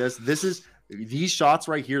and like this is these shots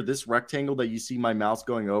right here, this rectangle that you see my mouse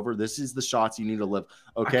going over, this is the shots you need to live.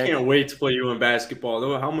 Okay. I can't wait to play you in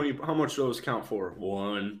basketball. How much those count for?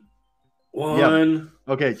 One. Yeah.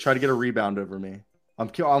 Okay, try to get a rebound over me. I'm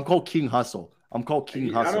called King Hustle. I'm called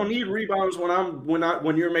King Hustle. I don't need rebounds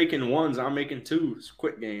when you're making ones. I'm making twos.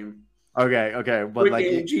 Quick game. Okay, but quick like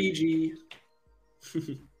game, GG.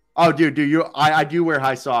 Oh, dude, I do wear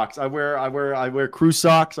high socks. I wear crew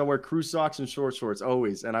socks. I wear crew socks and short shorts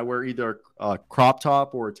always, and I wear either a crop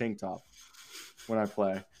top or a tank top when I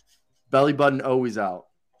play. Belly button always out.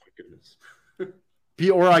 Oh my goodness.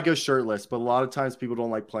 Or I go shirtless, but a lot of times people don't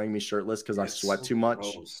like playing me shirtless because I sweat too much.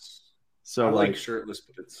 Gross. So I like shirtless,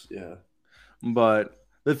 but it's But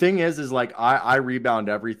the thing is like I rebound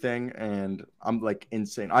everything, and I'm like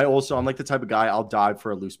insane. I'm like the type of guy, I'll dive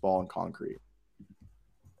for a loose ball in concrete.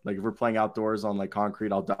 Like if we're playing outdoors on like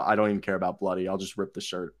concrete, I don't even care about bloody. I'll just rip the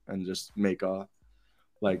shirt and just make a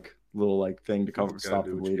like little like thing to cover stop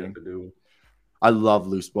the bleeding. I love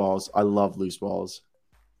loose balls.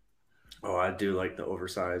 Oh, I do like the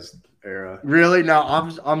oversized era. Really? No,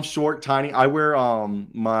 I'm short, tiny. I wear I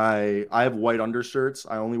have white undershirts.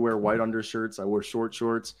 I only wear white undershirts. I wear short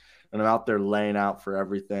shorts, and I'm out there laying out for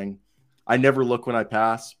everything. I never look when I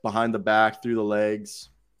pass, behind the back, through the legs.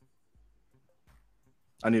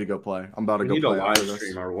 I need to go play. I'm about to go play. A live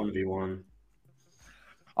stream or 1v1.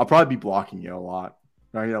 I'll probably be blocking you a lot.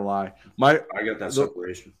 Not gonna lie. I get that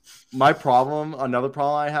separation. Another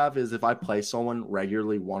problem I have is if I play someone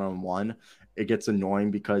regularly one-on-one, it gets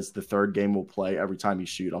annoying because the third game we'll play, every time you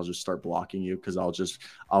shoot, I'll just start blocking you because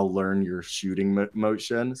I'll learn your shooting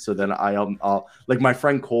motion. So then I'll like my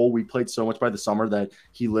friend Cole, we played so much by the summer that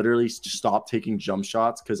he literally stopped taking jump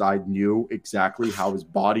shots because I knew exactly how his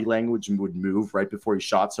body language would move right before he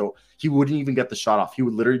shot. So he wouldn't even get the shot off. He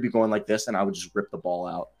would literally be going like this, and I would just rip the ball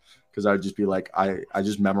out. Because I would just be like, I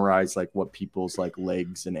just memorize like what people's like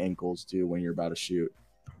legs and ankles do when you're about to shoot.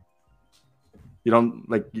 You don't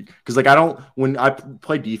like, because like when I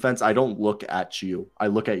play defense, I don't look at you. I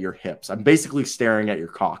look at your hips. I'm basically staring at your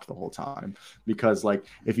cock the whole time. Because like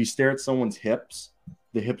if you stare at someone's hips,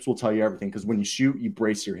 the hips will tell you everything. Because when you shoot, you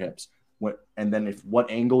brace your hips. and then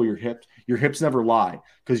what angle your hips never lie,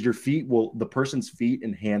 because the person's feet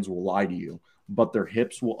and hands will lie to you, but their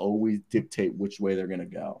hips will always dictate which way they're going to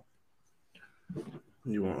go.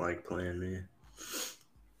 You won't like playing me.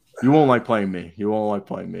 You won't like playing me. You won't like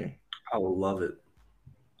playing me. I will love it.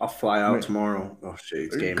 I'll fly out tomorrow. Oh, shit.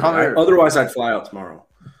 It's game Come day. here. Otherwise, I'd fly out tomorrow.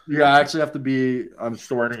 Yeah, I actually have to be – I'm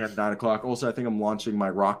starting at 9 o'clock. Also, I think I'm launching my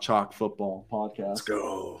Rock Chalk football podcast. Let's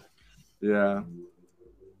go. Yeah.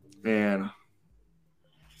 And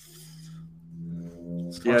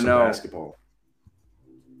Let's yeah, some no. basketball.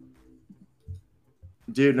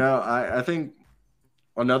 Dude, no, I think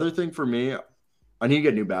another thing for me, I need to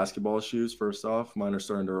get new basketball shoes first off. Mine are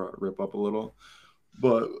starting to rip up a little.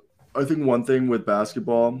 But I think one thing with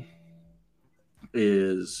basketball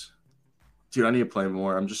is, dude, I need to play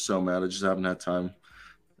more. I'm just so mad. I just haven't had time.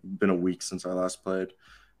 It's been a week since I last played.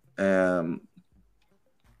 I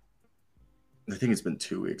think it's been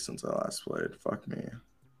 2 weeks since I last played. Fuck me.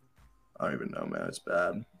 I don't even know, man. It's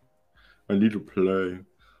bad. I need to play.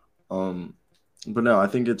 But no, I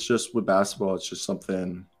think it's just with basketball, it's just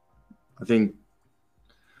something. I think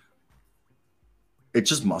it's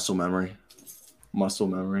just muscle memory. Muscle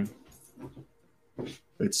memory.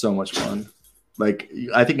 It's so much fun. Like,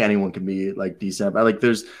 I think anyone can be like decent. But like,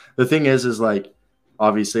 the thing is like,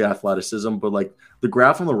 obviously athleticism, but like the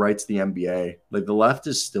graph on the right's the NBA. Like the left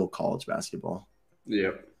is still college basketball.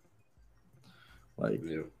 Yep. Like,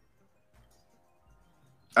 yep.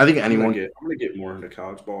 I think anyone. I'm gonna get more into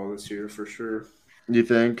college ball this year for sure. You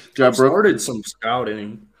think? I started some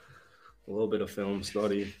scouting, a little bit of film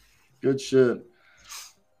study. Good shit.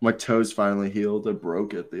 My toes finally healed. I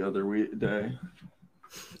broke it the other day.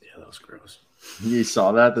 Yeah, that was gross. You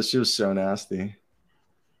saw that? That shit was so nasty.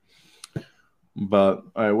 But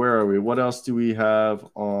all right, where are we? What else do we have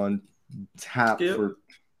on tap for?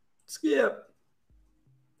 Skip.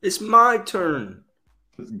 It's my turn.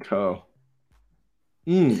 Let's go.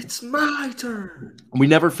 It's my turn. We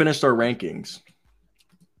never finished our rankings.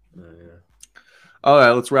 Oh, yeah. All right,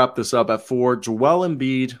 let's wrap this up. At 4, Joel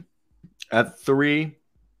Embiid. At 3,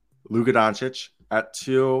 Luka Doncic. At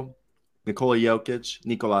 2, Nikola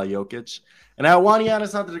Jokic. And at 1,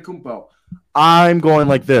 Giannis Antetokounmpo. I'm going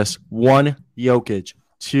like this. 1, Jokic.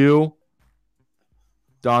 2,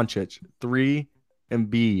 Doncic. 3,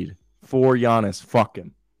 Embiid. 4, Giannis. Fuck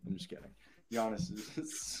him. I'm just kidding. Giannis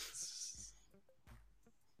is...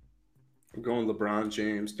 I'm going LeBron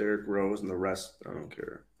James, Derrick Rose, and the rest. I don't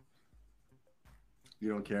care. You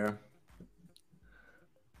don't care?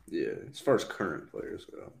 Yeah, as far as current players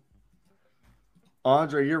go.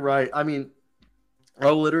 Andre, you're right. I mean,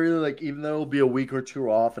 I'll literally, like, even though it'll be a week or two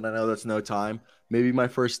off, and I know that's no time, maybe my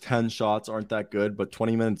first 10 shots aren't that good, but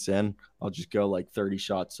 20 minutes in, I'll just go, like, 30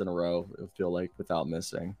 shots in a row, it'll feel like, without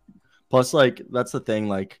missing. Plus, like, that's the thing,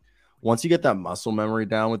 like, once you get that muscle memory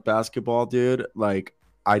down with basketball, dude, like,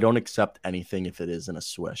 I don't accept anything if it isn't a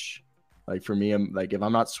swish. Like, for me, I'm like, if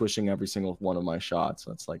I'm not swishing every single one of my shots,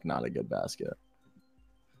 that's like not a good basket.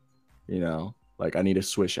 You know, like I need to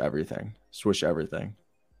swish everything. Swish everything.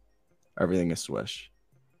 Everything is swish.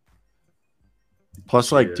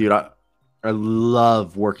 Plus, like, dude, I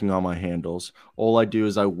love working on my handles. All I do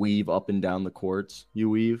is I weave up and down the courts.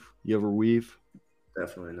 You weave? You ever weave?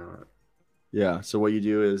 Definitely not. Yeah. So what you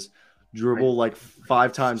do is dribble like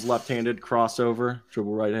 5 times left-handed, crossover,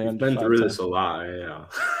 dribble right hand. I've been through this a lot, yeah.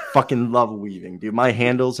 Fucking love weaving, dude. My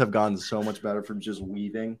handles have gotten so much better from just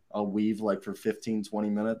weaving. I'll weave like for 15, 20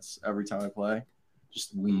 minutes every time I play.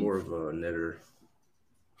 Just weave. More of a knitter.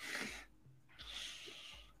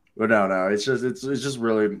 But no. It's just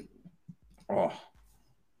really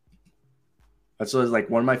That's what, like,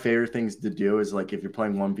 one of my favorite things to do is like if you're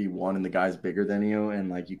playing 1v1 and the guy's bigger than you and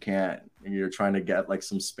like you're trying to get like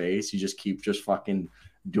some space, you just keep just fucking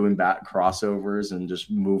doing back crossovers and just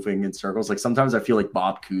moving in circles. Like sometimes I feel like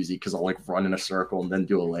Bob Cousy because I'll like run in a circle and then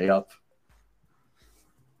do a layup.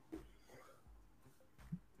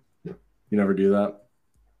 You never do that?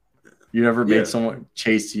 You never made someone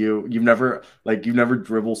chase you? You've never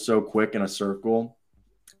dribbled so quick in a circle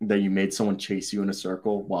that you made someone chase you in a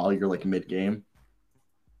circle while you're like mid-game?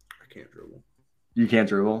 I can't dribble. You can't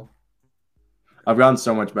dribble? I've gotten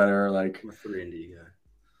so much better. Like, I'm a 3-and-D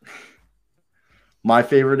guy. My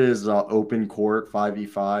favorite is open court,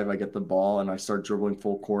 5v5. I get the ball and I start dribbling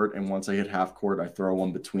full court. And once I hit half court, I throw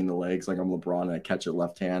one between the legs like I'm LeBron and I catch it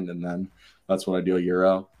left hand. And then that's what I do a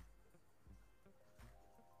Euro.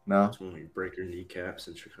 No? That's when you break your kneecaps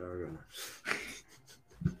in Chicago.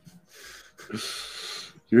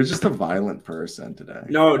 You're just a violent person today.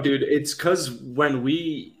 No, dude, it's because when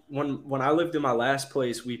I lived in my last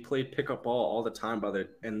place, we played pickup ball all the time,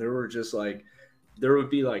 and there were just like there would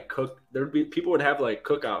be like people would have like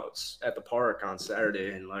cookouts at the park on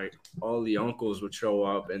Saturday, and like all the uncles would show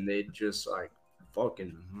up and they'd just like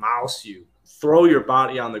fucking mouse you, throw your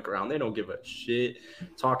body on the ground. They don't give a shit,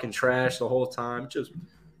 talking trash the whole time.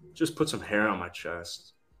 Just put some hair on my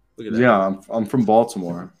chest. Look at that. Yeah, I'm from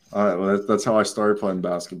Baltimore. That's how I started playing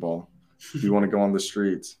basketball. If you want to go on the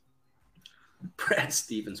streets. Brad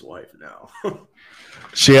Stevens' wife now.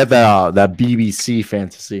 She had that BBC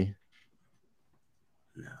fantasy.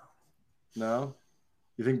 No?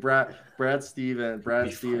 You think Brad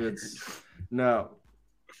Stevens? No.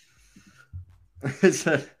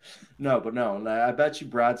 No. I bet you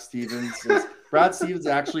Brad Stevens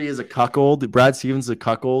actually is a cuckold. Brad Stevens is a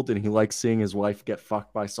cuckold, and he likes seeing his wife get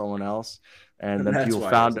fucked by someone else. And then people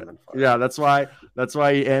found it. Yeah, that's why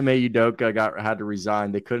Ime Udoka had to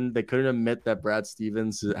resign. They couldn't admit that Brad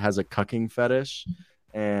Stevens has a cucking fetish.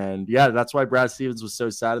 And yeah, that's why Brad Stevens was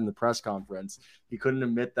so sad in the press conference. He couldn't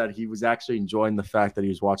admit that he was actually enjoying the fact that he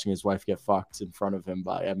was watching his wife get fucked in front of him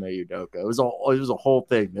by Ime Udoka. It was a whole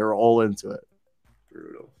thing. They were all into it.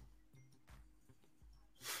 Brutal.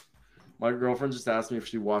 My girlfriend just asked me if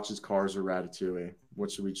she watches Cars or Ratatouille.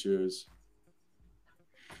 What should we choose?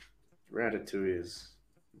 Ratatouille is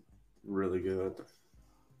really good.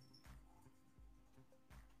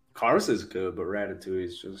 Cars is good, but Ratatouille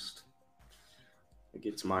is just, it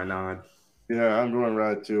gets my nod. Yeah, I'm going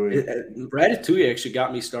Ratatouille. Ratatouille actually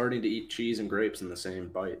got me starting to eat cheese and grapes in the same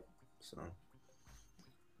bite. So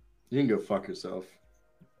you can go fuck yourself.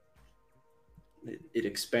 It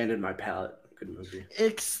expanded my palate. Good movie.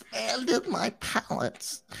 Expanded my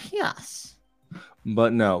palate. Yes.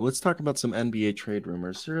 But no, let's talk about some NBA trade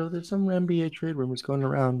rumors. So there's some NBA trade rumors going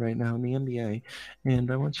around right now in the NBA,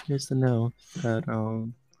 and I want you guys to know that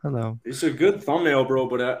hello. It's a good thumbnail, bro,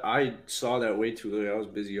 but I saw that way too late. I was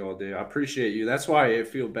busy all day. I appreciate you. That's why I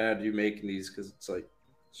feel bad you making these, because it's like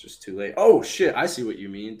it's just too late. Oh shit, I see what you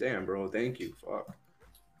mean. Damn, bro, thank you. Fuck.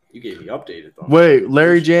 You gave me updated thumbnail. Wait,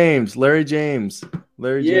 Larry James.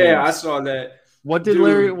 Yeah, I saw that. What did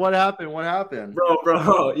Larry? What happened? What happened,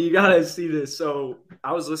 bro? You gotta see this. So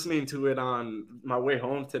I was listening to it on my way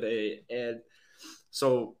home today, and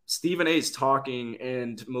so Stephen A's talking,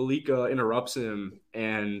 and Malika interrupts him,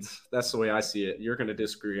 and that's the way I see it. You're gonna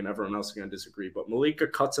disagree, and everyone else is gonna disagree, but Malika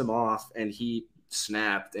cuts him off, and he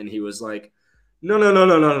snapped, and he was like, "No!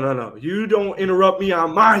 You don't interrupt me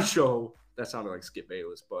on my show." That sounded like Skip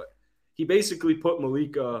Bayless, but he basically put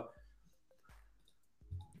Malika.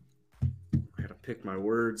 Pick my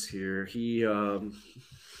words here. He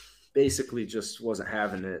basically just wasn't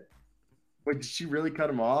having it. Wait, did she really cut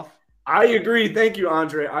him off? I agree. Thank you,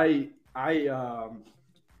 Andre. I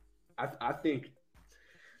think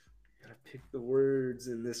gotta pick the words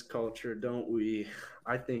in this culture, don't we?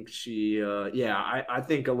 I think she I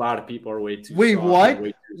think a lot of people are way too Wait, soft, what?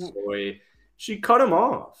 way too soy. She cut him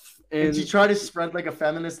off. And did she try to spread like a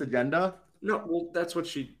feminist agenda? No, well, that's what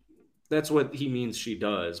he means she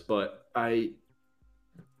does, but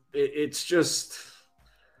it's just,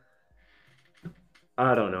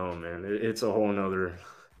 I don't know, man. It's a whole nother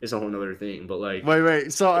thing. But like,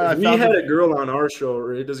 wait. So if we had a girl on our show,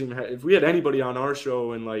 or it doesn't even have, if we had anybody on our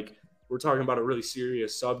show, and like we're talking about a really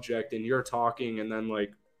serious subject, and you're talking, and then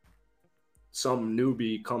like some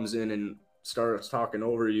newbie comes in and starts talking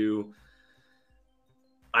over you,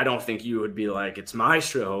 I don't think you would be like, it's my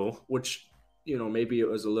show, which, you know, maybe it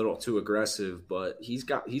was a little too aggressive, but he's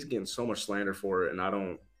getting so much slander for it, and I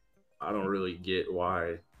don't really get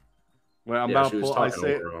why. Well, I'm about to pull. I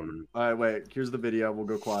say, all right, wait. Here's the video. We'll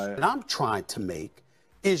go quiet. And I'm trying to make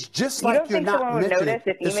is just like you're not mentioning.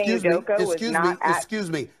 Excuse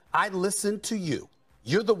me. I listened to you.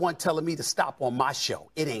 You're the one telling me to stop on my show.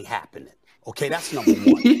 It ain't happening. Okay, that's number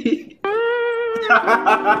one.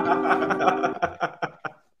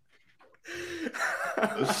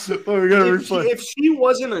 If she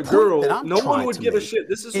wasn't a girl, no one would give a shit.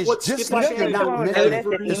 This is what just like you're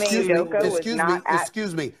not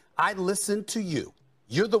excuse me. I listened to you.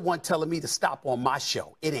 You're the one telling me to stop on my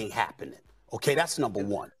show. It ain't happening. Okay, that's number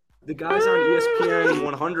one. The guys on ESPN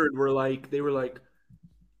 100 were like,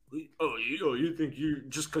 oh, you think you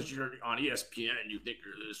just because you're on ESPN, you think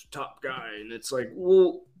you're this top guy, and it's like,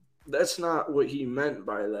 well, that's not what he meant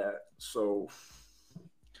by that. So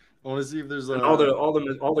I want to see if there's all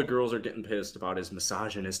the girls are getting pissed about his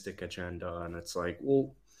misogynistic agenda, and it's like,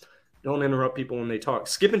 well, don't interrupt people when they talk.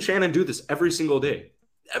 Skip and Shannon do this every single day.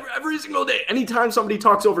 Every single day. Anytime somebody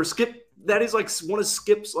talks over Skip, that is like one of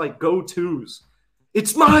Skip's like go-tos.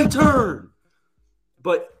 It's my turn.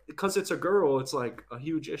 But because it's a girl, it's like a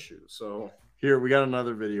huge issue. So here we got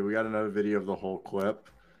another video. We got another video of the whole clip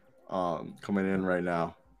coming in right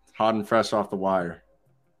now. Hot and fresh off the wire.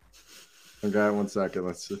 Okay, 1 second.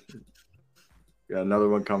 Let's see. Yeah, another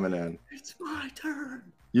one coming in. It's my turn.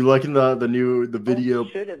 You liking the video?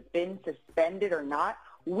 Should have been suspended or not.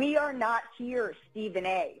 We are not here, Stephen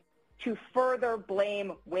A., to further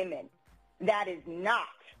blame women. That is not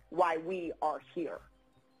why we are here.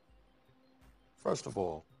 First of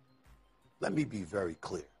all, let me be very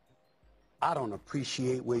clear. I don't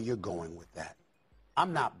appreciate where you're going with that.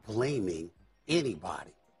 I'm not blaming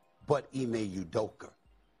anybody but Ime Udoka.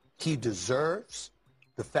 He deserves,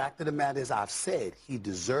 the fact of the matter is, I've said he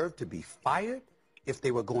deserved to be fired if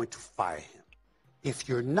they were going to fire him. If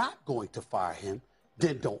you're not going to fire him,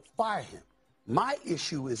 then don't fire him. My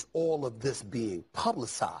issue is all of this being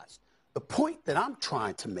publicized. The point that I'm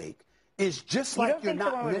trying to make is just like you're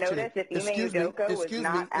not mentioning. Excuse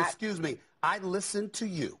me. I listened to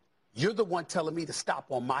you. You're the one telling me to stop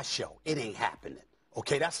on my show. It ain't happening.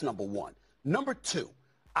 Okay, that's number one. Number two,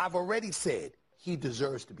 I've already said he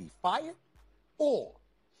deserves to be fired, or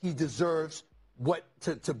he deserves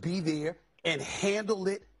to be there and handle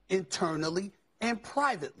it internally and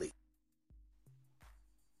privately.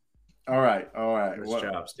 All right. Nice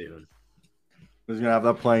job, Steven. Who's gonna have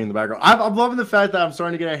that playing in the background? I'm loving the fact that I'm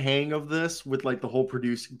starting to get a hang of this with like the whole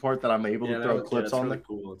producing part, that I'm able to throw clips on. Really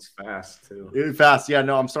cool. It's fast too. It's fast, yeah.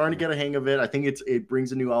 No, I'm starting to get a hang of it. I think it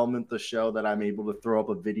brings a new element to the show, that I'm able to throw up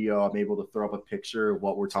a video. I'm able to throw up a picture of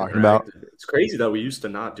what we're talking about. It's crazy that we used to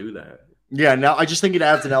not do that. Yeah, now I just think it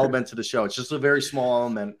adds an element to the show. It's just a very small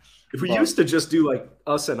element. If we used to just do like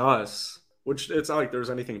us and us, which it's not like there's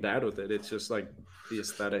anything bad with it. It's just like the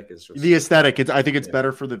aesthetic is just the aesthetic. I think it's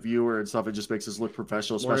better for the viewer and stuff. It just makes us look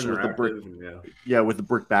professional, especially with the brick. With the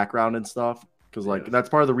brick background and stuff. Because that's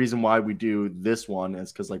part of the reason why we do this one,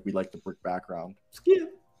 is because like we like the brick background. Yeah.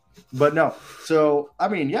 But no, so I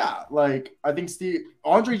mean, yeah, like I think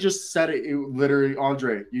Andre just said it. Literally,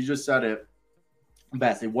 Andre, you just said it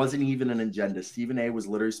best. It wasn't even an agenda. Stephen A. was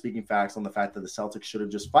literally speaking facts on the fact that the Celtics should have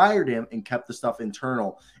just fired him and kept the stuff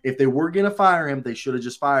internal. If they were gonna fire him, they should have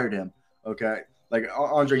just fired him. Okay, like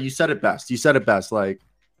Andre, you said it best. Like,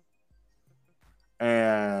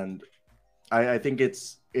 and I think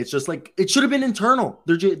it's just like it should have been internal.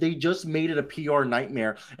 They just made it a PR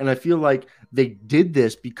nightmare, and I feel like they did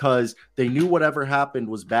this because they knew whatever happened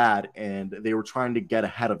was bad, and they were trying to get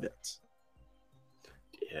ahead of it.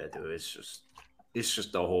 Yeah, dude, it's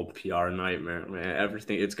just a whole PR nightmare, man.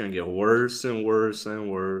 Everything, it's gonna get worse and worse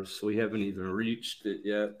and worse. We haven't even reached it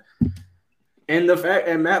yet. And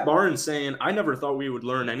Matt Barnes saying, I never thought we would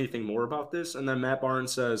learn anything more about this. And then Matt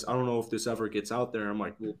Barnes says, I don't know if this ever gets out there. I'm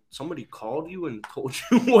like, well, somebody called you and told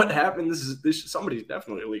you what happened. Somebody's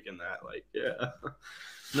definitely leaking that. Like, yeah.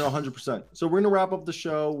 No, 100%. So we're gonna wrap up the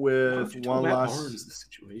show with one last. Barnes the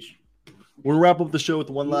situation. We're gonna wrap up the show with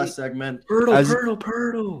one last segment.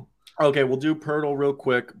 Pirtle. Okay, we'll do Pirtle real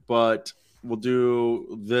quick, but we'll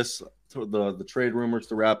do this the trade rumors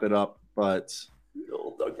to wrap it up. But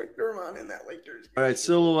old Doug McDermott in that Lakers game. All right,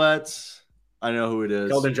 silhouettes. I know who it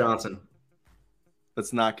is. Keldon Johnson.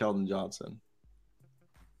 That's not Keldon Johnson.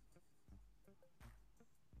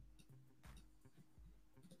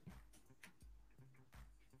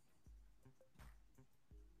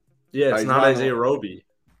 Yeah, it's not Isaiah Roby.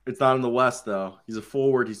 It's not in the West, though. He's a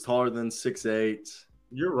forward. He's taller than 6'8".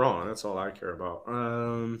 You're wrong. That's all I care about.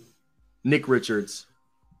 Nick Richards.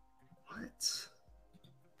 What?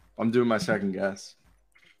 I'm doing my second guess.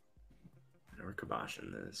 Never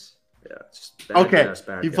kiboshing this. Yeah. Just okay.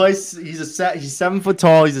 He plays. He's 7 foot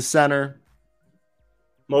tall. He's a center.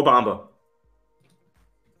 Mo Bamba.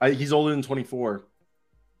 He's older than 24.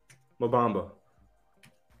 Mo Bamba.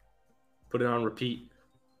 Put it on repeat.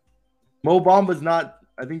 Mo Bamba's not.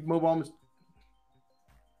 I think Mo Bamba's.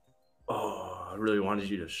 Oh, I really wanted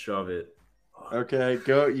you to shove it. Okay,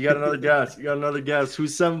 go. You got another guess.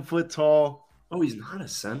 Who's 7 foot tall? Oh, he's not a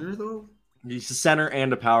center though. He's a center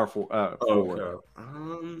and a power forward.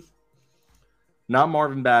 Okay. Not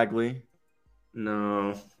Marvin Bagley.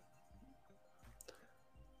 No.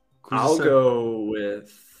 I'll go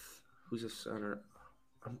with who's a center.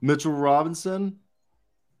 Mitchell Robinson.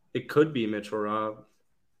 It could be Mitchell Rob.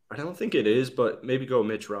 I don't think it is, but maybe go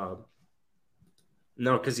Mitch Rob.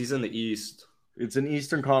 No, because he's in the East. It's an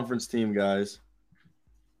Eastern Conference team, guys.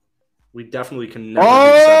 We definitely can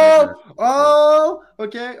never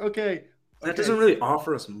Okay. That doesn't really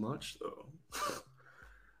offer us much, though.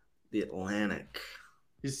 The Atlantic.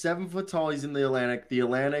 He's 7 foot tall. He's in the Atlantic. The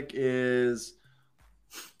Atlantic is...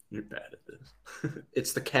 You're bad at this.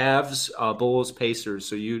 It's the Cavs, Bulls, Pacers.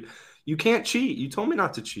 So you can't cheat. You told me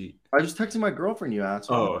not to cheat. I just texted my girlfriend, you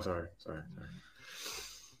asshole. Oh, sorry.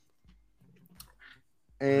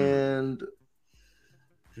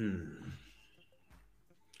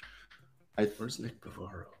 Where's Nick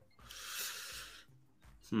Bavaro?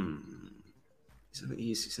 He's in the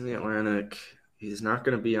East. He's in the Atlantic. He's not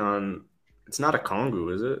going to be on. It's not a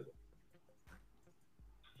Kongu, is it?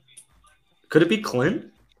 Could it be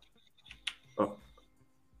Clint? Oh,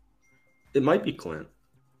 it might be Clint.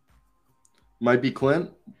 Might be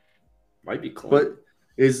Clint. Might be Clint. But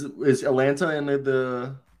is Atlanta in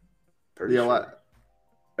the sure.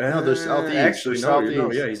 No, they're southeast. Actually, they're no,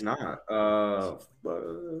 southeast. Yeah, he's not.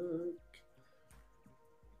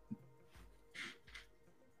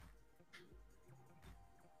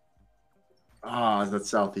 That's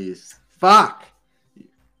southeast. Fuck.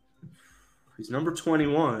 He's number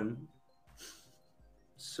 21.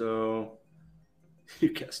 So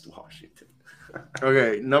you guessed Washington.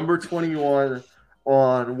 Okay, number 21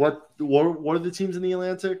 on what are the teams in the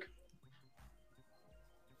Atlantic?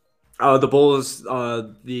 The Bulls,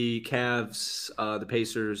 the Cavs, the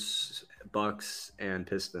Pacers, Bucks, and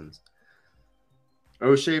Pistons.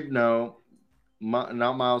 O'Shea, no.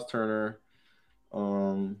 Not Miles Turner.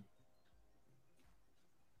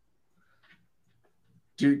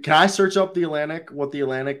 Dude, can I search up the Atlantic? What the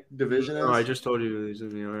Atlantic division is? No, I just told you he's in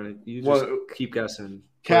the Atlantic. You just keep guessing.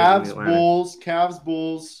 Cavs,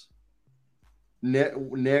 Bulls,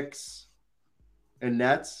 Knicks, and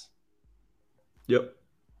Nets. Yep.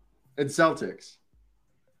 And Celtics.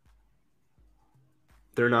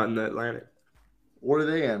 They're not in the Atlantic. What are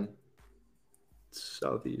they in?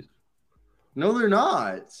 Southeast. No, they're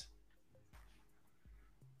not.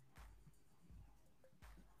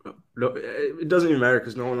 No, it doesn't even matter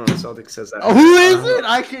because no one on the Celtics says that. Who is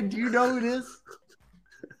it? Do you know who it is?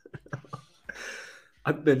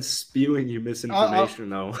 I've been spewing you misinformation,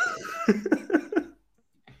 though.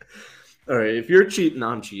 All right, if you're cheating,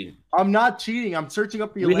 I'm cheating. I'm not cheating. I'm searching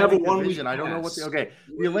up the Atlantic division. I don't know what the Atlantic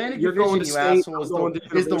division, you asshole,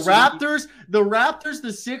 is the Raptors,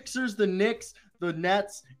 the Sixers, the Knicks, the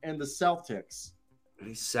Nets, and the Celtics.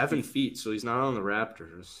 He's 7 feet, so he's not on the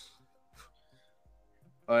Raptors.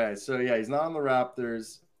 Okay, so yeah, he's not on the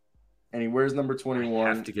Raptors, and he wears number 21. I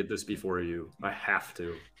have to get this before you. I have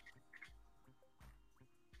to.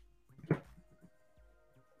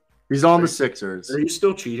 He's on the Sixers. Are you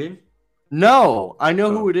still cheating? No, I know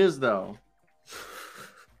who it is, though.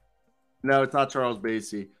 No, it's not Charles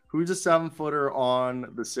Bassey. Who's a 7-footer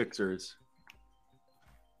on the Sixers?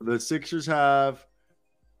 The Sixers have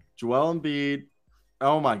Joel Embiid.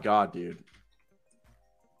 Oh, my God, dude.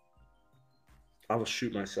 I will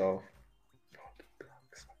shoot myself.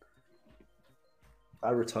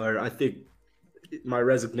 I retire. I think my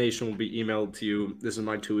resignation will be emailed to you. This is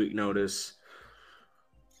my 2-week notice.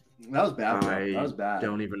 That was bad. That was bad. I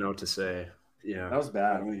don't even know what to say. Yeah, that was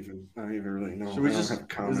bad. I don't even really know. Should we just have a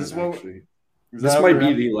comment? This might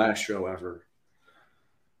be the last show ever.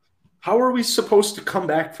 How are we supposed to come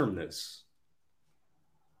back from this?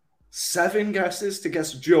 7 guesses to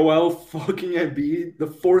guess Joel fucking Embiid, the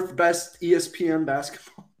 4th best ESPN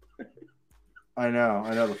basketball player. I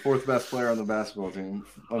know. The 4th best player on the basketball team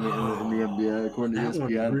in the NBA, according to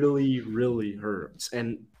ESPN. That one really, really hurts.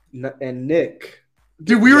 And Nick.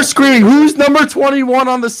 Dude, we were screaming, who's number 21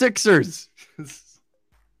 on the Sixers?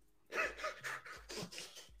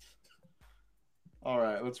 All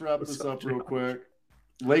right, let's wrap this up real quick.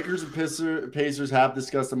 Lakers and Pacers have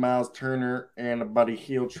discussed a Miles Turner and a Buddy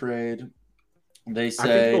Hield trade. They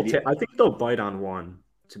say I think they'll bite on one,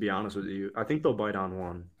 to be honest with you. I think they'll bite on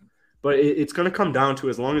one. But it's going to come down to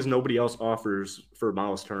as long as nobody else offers for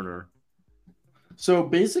Miles Turner. So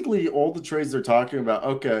basically all the trades they're talking about,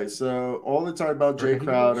 okay, so all the talk about Jay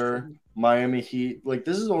Crowder, Miami Heat, like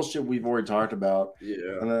this is all shit we've already talked about.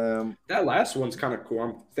 Yeah. That last one's kind of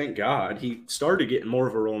cool. Thank God. He started getting more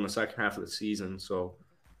of a role in the second half of the season, so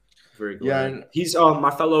very good. Yeah, and he's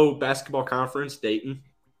my fellow basketball conference, Dayton.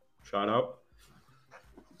 Shout out.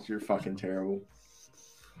 You're fucking terrible.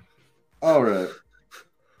 All right.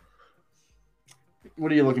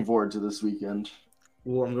 What are you looking forward to this weekend?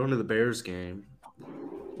 Well, I'm going to the Bears game.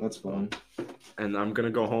 That's fun. And I'm going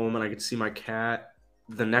to go home and I get to see my cat.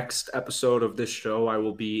 The next episode of this show, I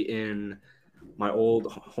will be in my old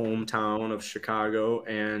hometown of Chicago,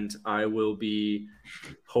 and I will be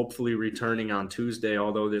hopefully returning on Tuesday,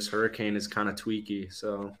 although this hurricane is kind of tweaky.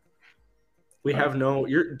 So we have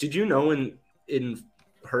did you know in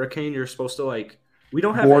hurricane, you're supposed to we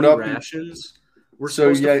don't have any rations. We're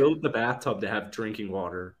supposed to fill up the bathtub to have drinking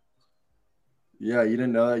water. Yeah, you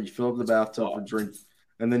didn't know that. You fill up the bathtub for drink,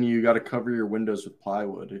 and then you got to cover your windows with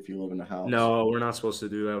plywood if you live in a house. No, we're not supposed to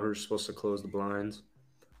do that. We're supposed to close the blinds.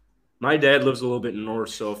 My dad lives a little bit north,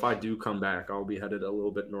 so if I do come back, I'll be headed a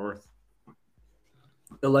little bit north.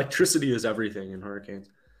 Electricity is everything in hurricanes.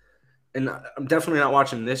 And I'm definitely not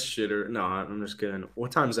watching this shit. Or no, I'm just kidding.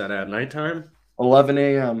 What time is that at? Nighttime? 11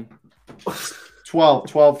 a.m. 12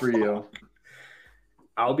 for you.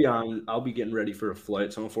 I'll be getting ready for a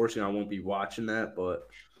flight, so unfortunately I won't be watching that, but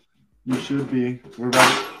you should be. We're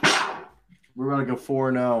about to go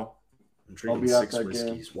 4-0. I'm drinking 6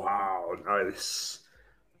 whiskeys. Game. Wow, nice.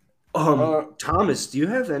 Thomas, do you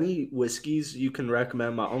have any whiskeys you can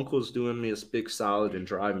recommend? My uncle's doing me a big solid and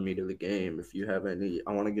driving me to the game. If you have any,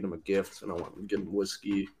 I want to get him a gift and I want to get him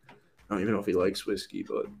whiskey. I don't even know if he likes whiskey,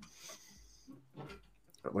 but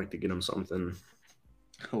I'd like to get him something.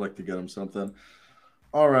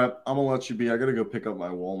 All right, I'm gonna let you be. I gotta go pick up my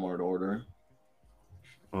Walmart order.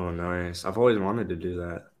 Oh, nice. I've always wanted to do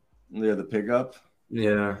that. Yeah, the pickup.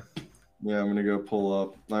 Yeah. Yeah, I'm gonna go pull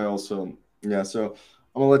up. So I'm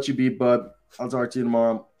gonna let you be, bud. I'll talk to you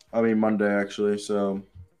tomorrow. I mean Monday, actually. So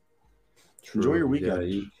enjoy your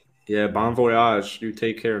weekend. Yeah, bon voyage. You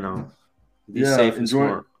take care now. Be safe and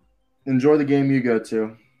smart. Enjoy the game you go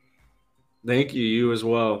to. Thank you. You as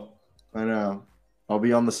well. I know. I'll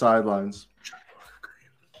be on the sidelines.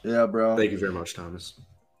 Yeah, bro. Thank you very much, Thomas.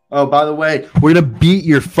 Oh, by the way, we're gonna beat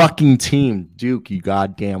your fucking team, Duke. You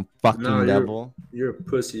goddamn fucking devil. You're a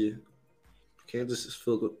pussy. Kansas is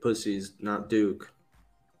filled with pussies, not Duke.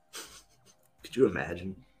 Could you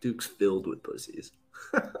imagine? Duke's filled with pussies.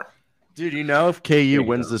 Dude, you know if KU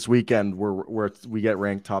wins this weekend, we get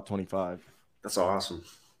ranked top 25. That's awesome.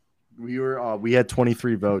 We had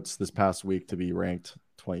 23 votes this past week to be ranked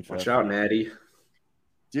 25th. Watch out, Natty.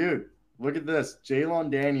 Dude, look at this. Jaylon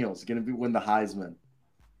Daniels is gonna win the Heisman.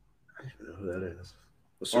 I don't know who that is.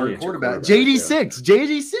 Our quarterback. JD6.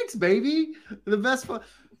 JD6, baby. The best fun.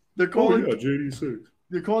 They're calling JD6.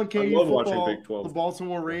 They're calling KU football the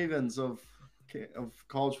Baltimore Ravens of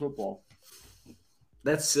college football.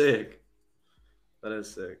 That's sick. That is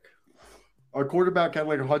sick. Our quarterback had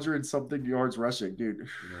like 100-something yards rushing, dude. Nice.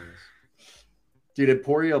 Dude,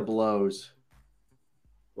 Emporia blows.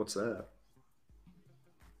 What's that?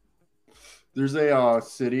 There's a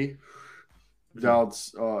city down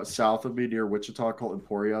south of me near Wichita called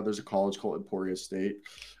Emporia. There's a college called Emporia State.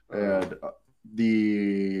 And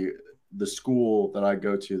the school that I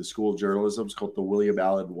go to, the School of Journalism, is called the William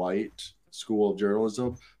Allen White School of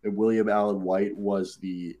Journalism. And William Allen White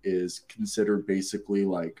is considered basically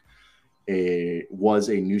like was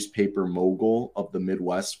a newspaper mogul of the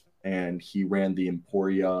Midwest, and he ran the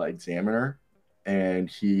Emporia Examiner, and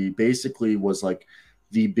he basically was like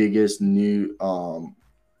the biggest new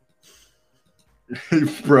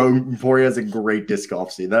bro. Emporia has a great disc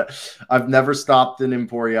golf scene. That I've never stopped in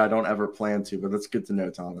Emporia. I don't ever plan to, but that's good to know,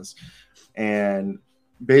 Thomas. And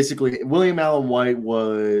basically, William Allen White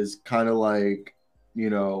was kind of like,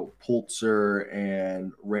 Pulitzer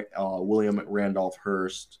and William Randolph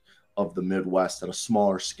Hearst of the Midwest at a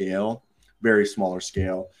smaller scale, very smaller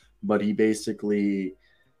scale. But he basically,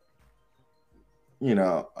 I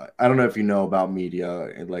don't know if you know about media,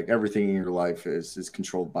 and like everything in your life is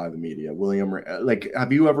controlled by the media.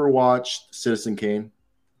 Have you ever watched Citizen Kane?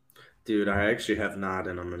 Dude, I actually have not,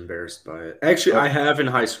 and I'm embarrassed by it. Actually, I have in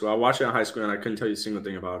high school. I watched it in high school, and I couldn't tell you a single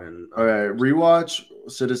thing about it. All right, rewatch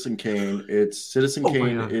Citizen Kane. Citizen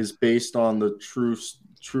Kane is based on the true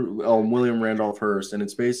William Randolph Hearst, and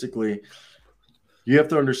it's basically, you have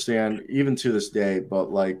to understand, even to this day,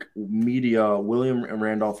 but like media, William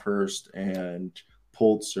Randolph Hearst and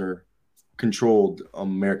Pulitzer controlled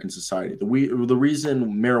American society. The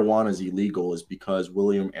reason marijuana is illegal is because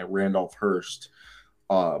William Randolph Hearst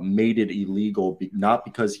made it illegal, not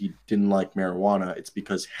because he didn't like marijuana. It's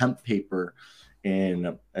because hemp paper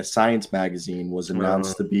in a science magazine was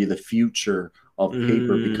announced to be the future of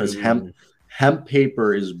paper, because hemp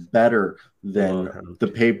paper is better than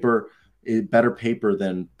better paper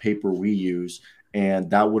than paper we use. And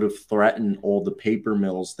that would have threatened all the paper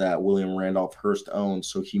mills that William Randolph Hearst owned.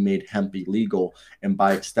 So he made hemp illegal. And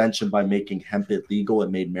by extension, by making hemp illegal,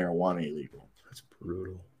 it made marijuana illegal. That's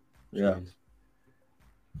brutal. Yeah.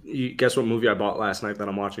 You guess what movie I bought last night that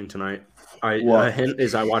I'm watching tonight? A hint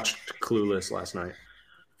is I watched Clueless last night.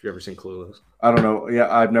 Have you ever seen Clueless? I don't know.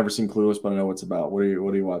 Yeah, I've never seen Clueless, but I know what it's about. What are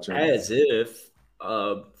you watching? As if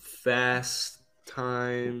Fast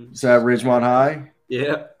Times. Is that Ridgemont High?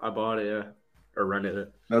 Yeah, I bought it. Yeah, or rented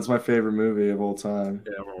it. That's my favorite movie of all time.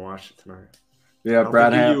 Yeah, I'm gonna watch it tonight. Yeah,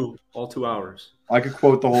 Brad. All 2 hours. I could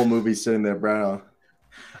quote the whole movie sitting there, Brad.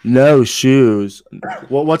 No shoes.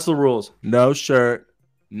 Well, what's the rules? No shirt.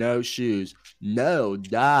 No shoes. No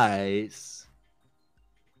dice.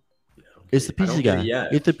 Yeah, okay. It's the pizza guy.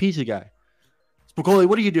 It's the pizza guy. Spicoli,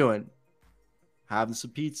 what are you doing? Having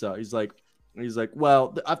some pizza. He's like,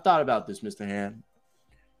 well, I've thought about this, Mr. Han.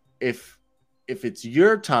 If if it's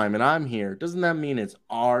your time and I'm here, doesn't that mean it's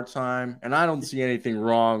our time? And I don't see anything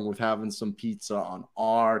wrong with having some pizza on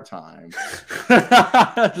our time.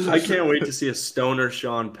 I can't wait to see a stoner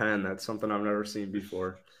Sean Penn. That's something I've never seen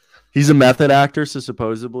before. He's a method actor, so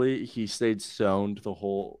supposedly he stayed stoned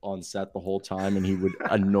on set the whole time, and he would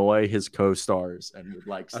annoy his co-stars and would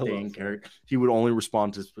like stay in character. He would only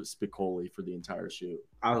respond to Spicoli for the entire shoot.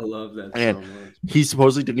 I love that and so much. He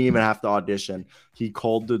supposedly didn't even have to audition. He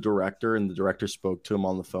called the director, and the director spoke to him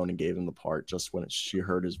on the phone and gave him the part just when she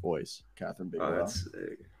heard his voice. Catherine Bigelow. Oh, that's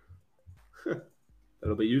sick.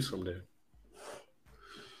 That'll be you someday.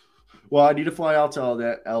 Well, I need to fly out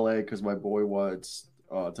to LA because my boy wants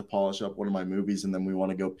to polish up one of my movies, and then we want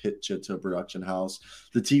to go pitch it to a production house.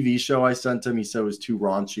 The TV show I sent him, he said was too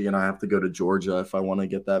raunchy, and I have to go to Georgia if I want to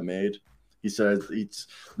get that made. He said it's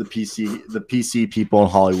the PC people in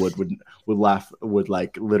Hollywood would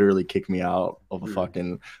like literally kick me out of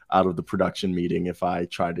out of the production meeting if I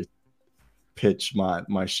try to pitch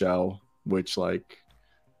my show, which like.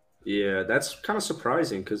 Yeah, that's kind of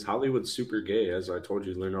surprising because Hollywood's super gay. As I told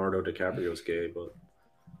you, Leonardo DiCaprio's gay, but.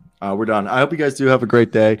 We're done. I hope you guys do have a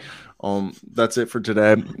great day. That's it for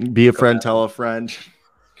today. Be a friend, tell a friend.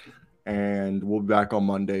 And we'll be back on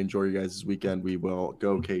Monday. Enjoy you guys this weekend. We will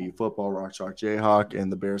go KU football, Rock Chalk Jayhawk,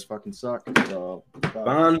 and the Bears fucking suck. So,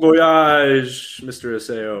 bon voyage, Mr.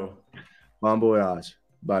 Aseo. Bon voyage.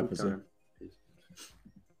 Bye,